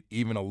starting to get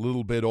even a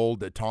little bit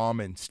old to Tom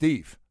and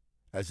Steve,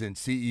 as in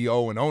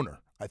CEO and owner.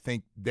 I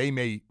think they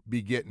may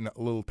be getting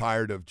a little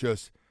tired of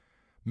just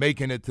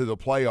making it to the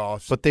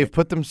playoffs. But they've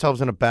put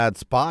themselves in a bad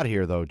spot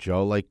here, though,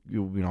 Joe. Like,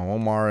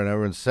 Omar and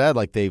everyone said,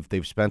 like,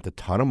 they've spent a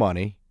ton of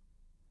money.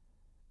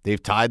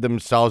 They've tied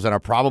themselves and are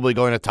probably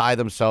going to tie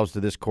themselves to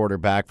this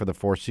quarterback for the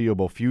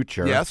foreseeable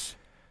future. Yes.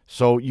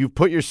 So you've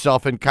put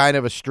yourself in kind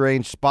of a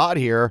strange spot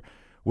here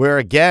where,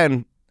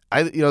 again,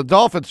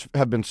 Dolphins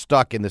have been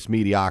stuck in this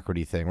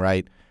mediocrity thing,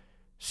 right?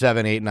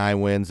 7, 8,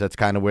 9 wins. That's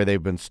kind of where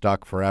they've been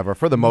stuck forever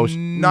for the most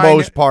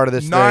part of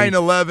this 9, thing.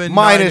 11,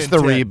 minus 9,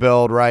 the 10.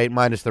 Rebuild, right?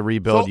 Minus the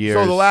rebuild years.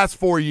 So the last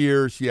 4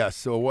 years, yes.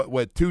 So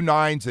what 2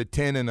 9s, a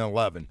 10, and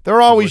 11.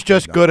 They're always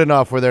just good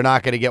enough where they're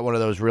not going to get one of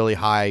those really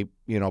high,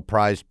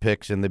 prized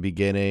picks in the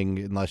beginning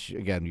unless,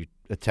 again, you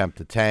attempt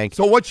to tank.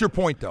 So what's your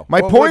point, though?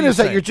 My point is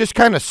that you're just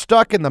kind of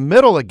stuck in the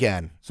middle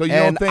again. So you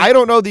don't think I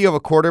don't know that you have a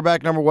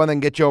quarterback, number one, that can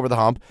get you over the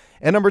hump.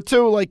 And number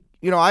two, like,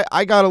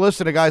 I got to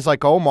listen to guys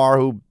like Omar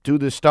who do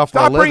this stuff for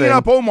a living. Stop bringing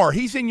up Omar.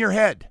 He's in your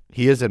head.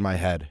 He is in my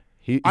head.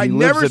 I've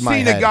never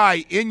seen a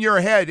guy in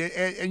your head,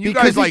 and you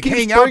guys like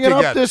hang out together.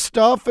 Bringing up this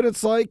stuff, and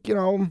it's like, I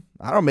don't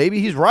know, maybe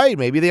he's right.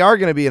 Maybe they are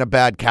going to be in a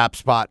bad cap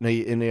spot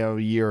in a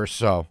year or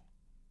so.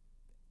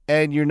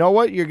 And you know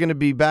what? You're going to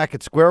be back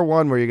at square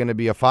one where you're going to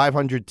be a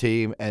 500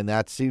 team, and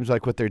that seems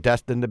like what they're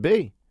destined to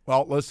be.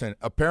 Well, listen,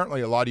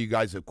 apparently a lot of you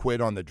guys have quit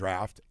on the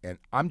draft, and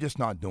I'm just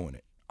not doing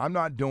it. I'm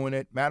not doing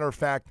it. Matter of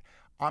fact,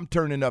 I'm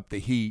turning up the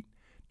heat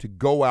to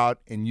go out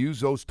and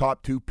use those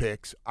top 2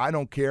 picks. I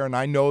don't care, and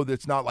I know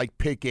that's not like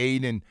pick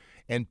 8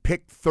 and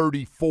pick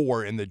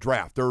 34 in the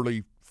draft,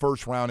 early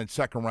first round and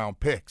second round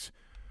picks.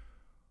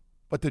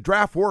 But the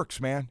draft works,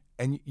 man,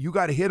 and you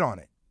got to hit on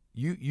it.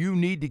 You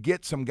need to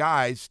get some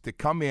guys to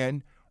come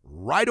in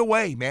right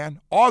away, man.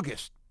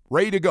 August,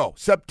 ready to go.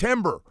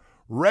 September,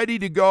 ready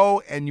to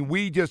go, and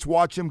we just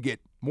watch them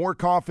get more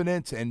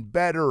confidence and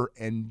better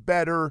and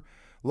better.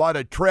 A lot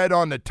of tread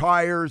on the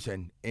tires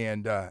and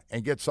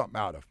get something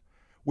out of.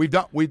 We've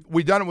done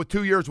it with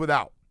 2 years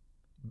without.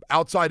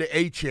 Outside of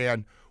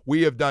Achane,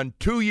 we have done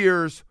 2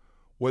 years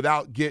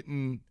without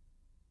getting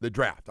the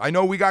draft. I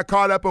know we got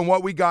caught up in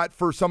what we got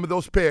for some of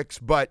those picks,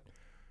 but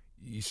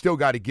you still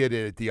got to get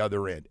it at the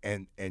other end,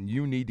 and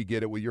you need to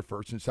get it with your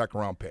first and second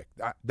round pick.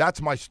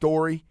 That's my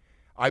story.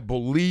 I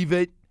believe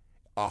it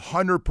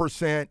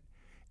 100%,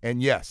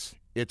 and yes,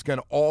 it's going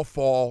to all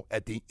fall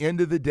at the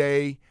end of the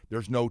day.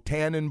 There's no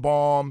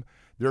Tannenbaum.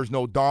 There's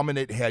no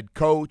dominant head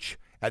coach.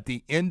 At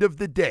the end of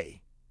the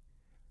day,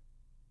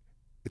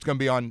 it's going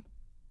to be on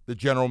the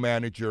general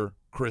manager,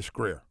 Chris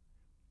Grier.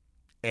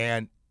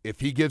 And if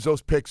he gives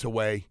those picks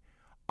away,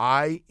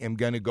 I am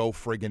going to go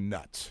friggin'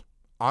 nuts.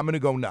 I'm going to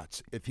go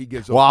nuts if he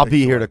gives those picks away. Well, I'll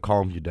be here to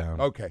calm you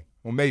down. Okay.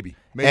 Well, maybe.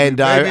 And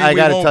I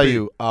got to tell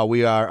you,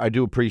 I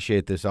do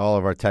appreciate this. All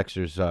of our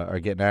texters are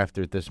getting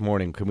after it this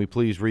morning. Can we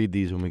please read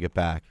these when we get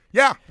back?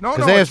 Yeah. No,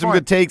 because they have some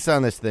good takes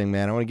on this thing,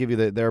 man. I want to give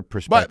you their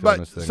perspective on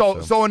this thing.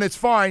 So, and it's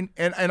fine.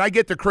 And I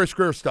get the Chris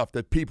Grier stuff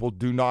that people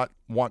do not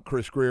want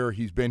Chris Grier.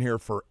 He's been here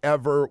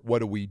forever.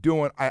 What are we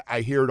doing?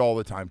 I hear it all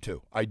the time,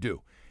 too. I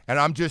do. And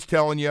I'm just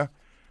telling you,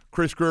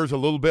 Chris Grier's a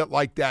little bit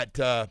like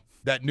that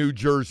New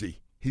Jersey.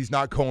 He's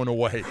not going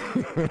away.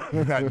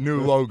 That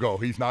new logo,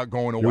 he's not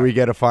going away. Do we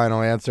get a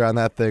final answer on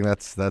that thing?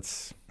 That's all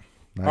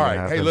right.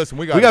 Happen. Hey, listen,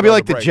 we got to be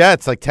like the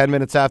Jets, like 10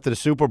 minutes after the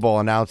Super Bowl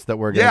announced that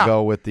we're going to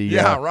go with the.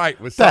 Right.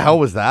 What the hell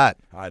was that?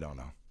 I don't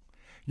know.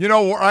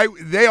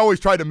 They always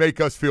try to make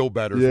us feel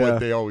better. Is what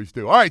they always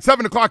do. All right,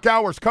 7 o'clock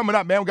hour is coming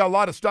up, man. We got a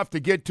lot of stuff to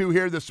get to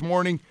here this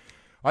morning.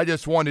 I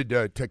just wanted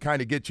to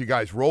kind of get you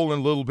guys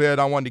rolling a little bit.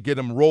 I wanted to get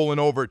them rolling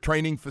over at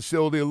training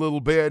facility a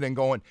little bit and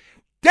going,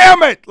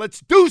 damn it, let's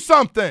do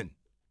something.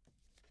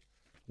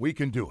 We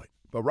can do it.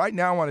 But right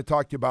now I want to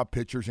talk to you about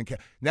pitchers and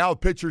catchers. Now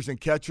pitchers and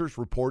catchers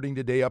reporting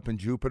today up in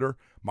Jupiter,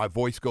 my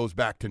voice goes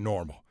back to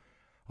normal.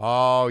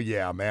 Oh,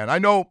 yeah, man. I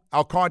know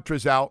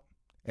Alcantara's out,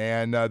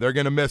 and they're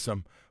going to miss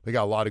him. They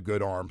got a lot of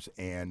good arms.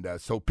 And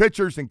so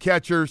pitchers and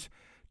catchers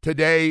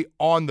today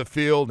on the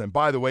field. And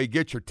by the way,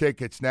 get your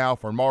tickets now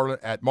for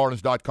at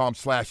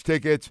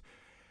marlins.com/tickets.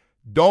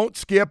 Don't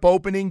skip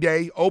opening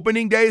day.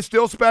 Opening day is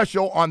still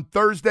special on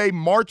Thursday,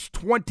 March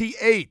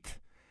 28th.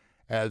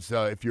 As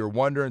if you're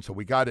wondering, so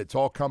we got it. It's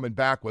all coming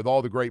back with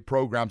all the great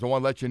programs. I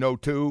want to let you know,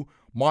 too,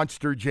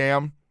 Monster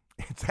Jam.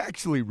 It's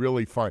actually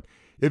really fun.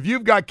 If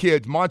you've got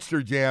kids,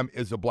 Monster Jam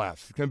is a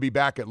blast. It's going to be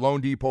back at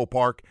Lone Depot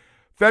Park,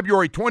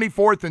 February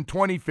 24th and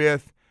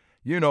 25th.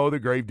 You know, the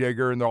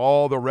Gravedigger and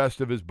all the rest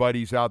of his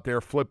buddies out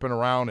there flipping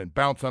around and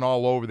bouncing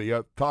all over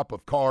the top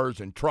of cars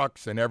and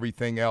trucks and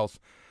everything else.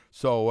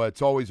 So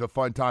it's always a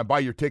fun time. Buy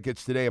your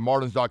tickets today at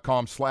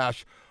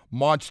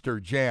marlins.com/Monster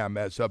Jam.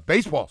 As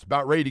baseball's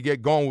about ready to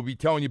get going, we'll be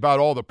telling you about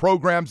all the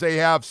programs they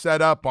have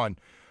set up on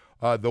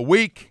the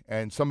week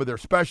and some of their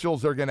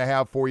specials they're going to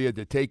have for you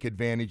to take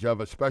advantage of,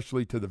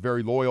 especially to the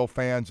very loyal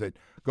fans that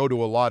go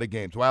to a lot of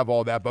games. We'll have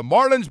all that. But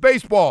Marlins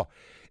baseball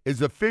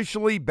is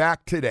officially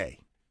back today.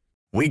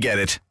 We get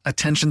it.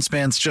 Attention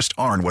spans just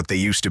aren't what they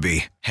used to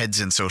be. Heads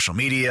in social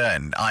media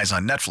and eyes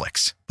on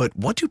Netflix. But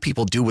what do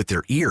people do with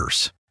their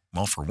ears?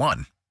 Well, for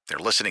one, they're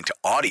listening to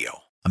audio.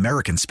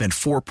 Americans spend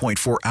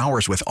 4.4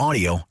 hours with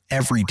audio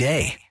every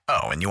day.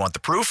 Oh, and you want the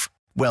proof?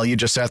 Well, you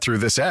just sat through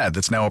this ad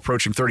that's now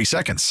approaching 30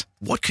 seconds.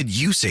 What could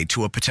you say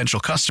to a potential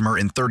customer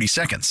in 30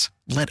 seconds?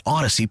 Let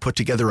Odyssey put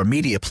together a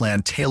media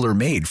plan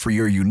tailor-made for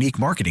your unique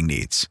marketing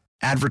needs.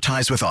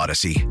 Advertise with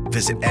Odyssey.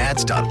 Visit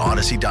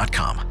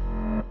ads.odyssey.com.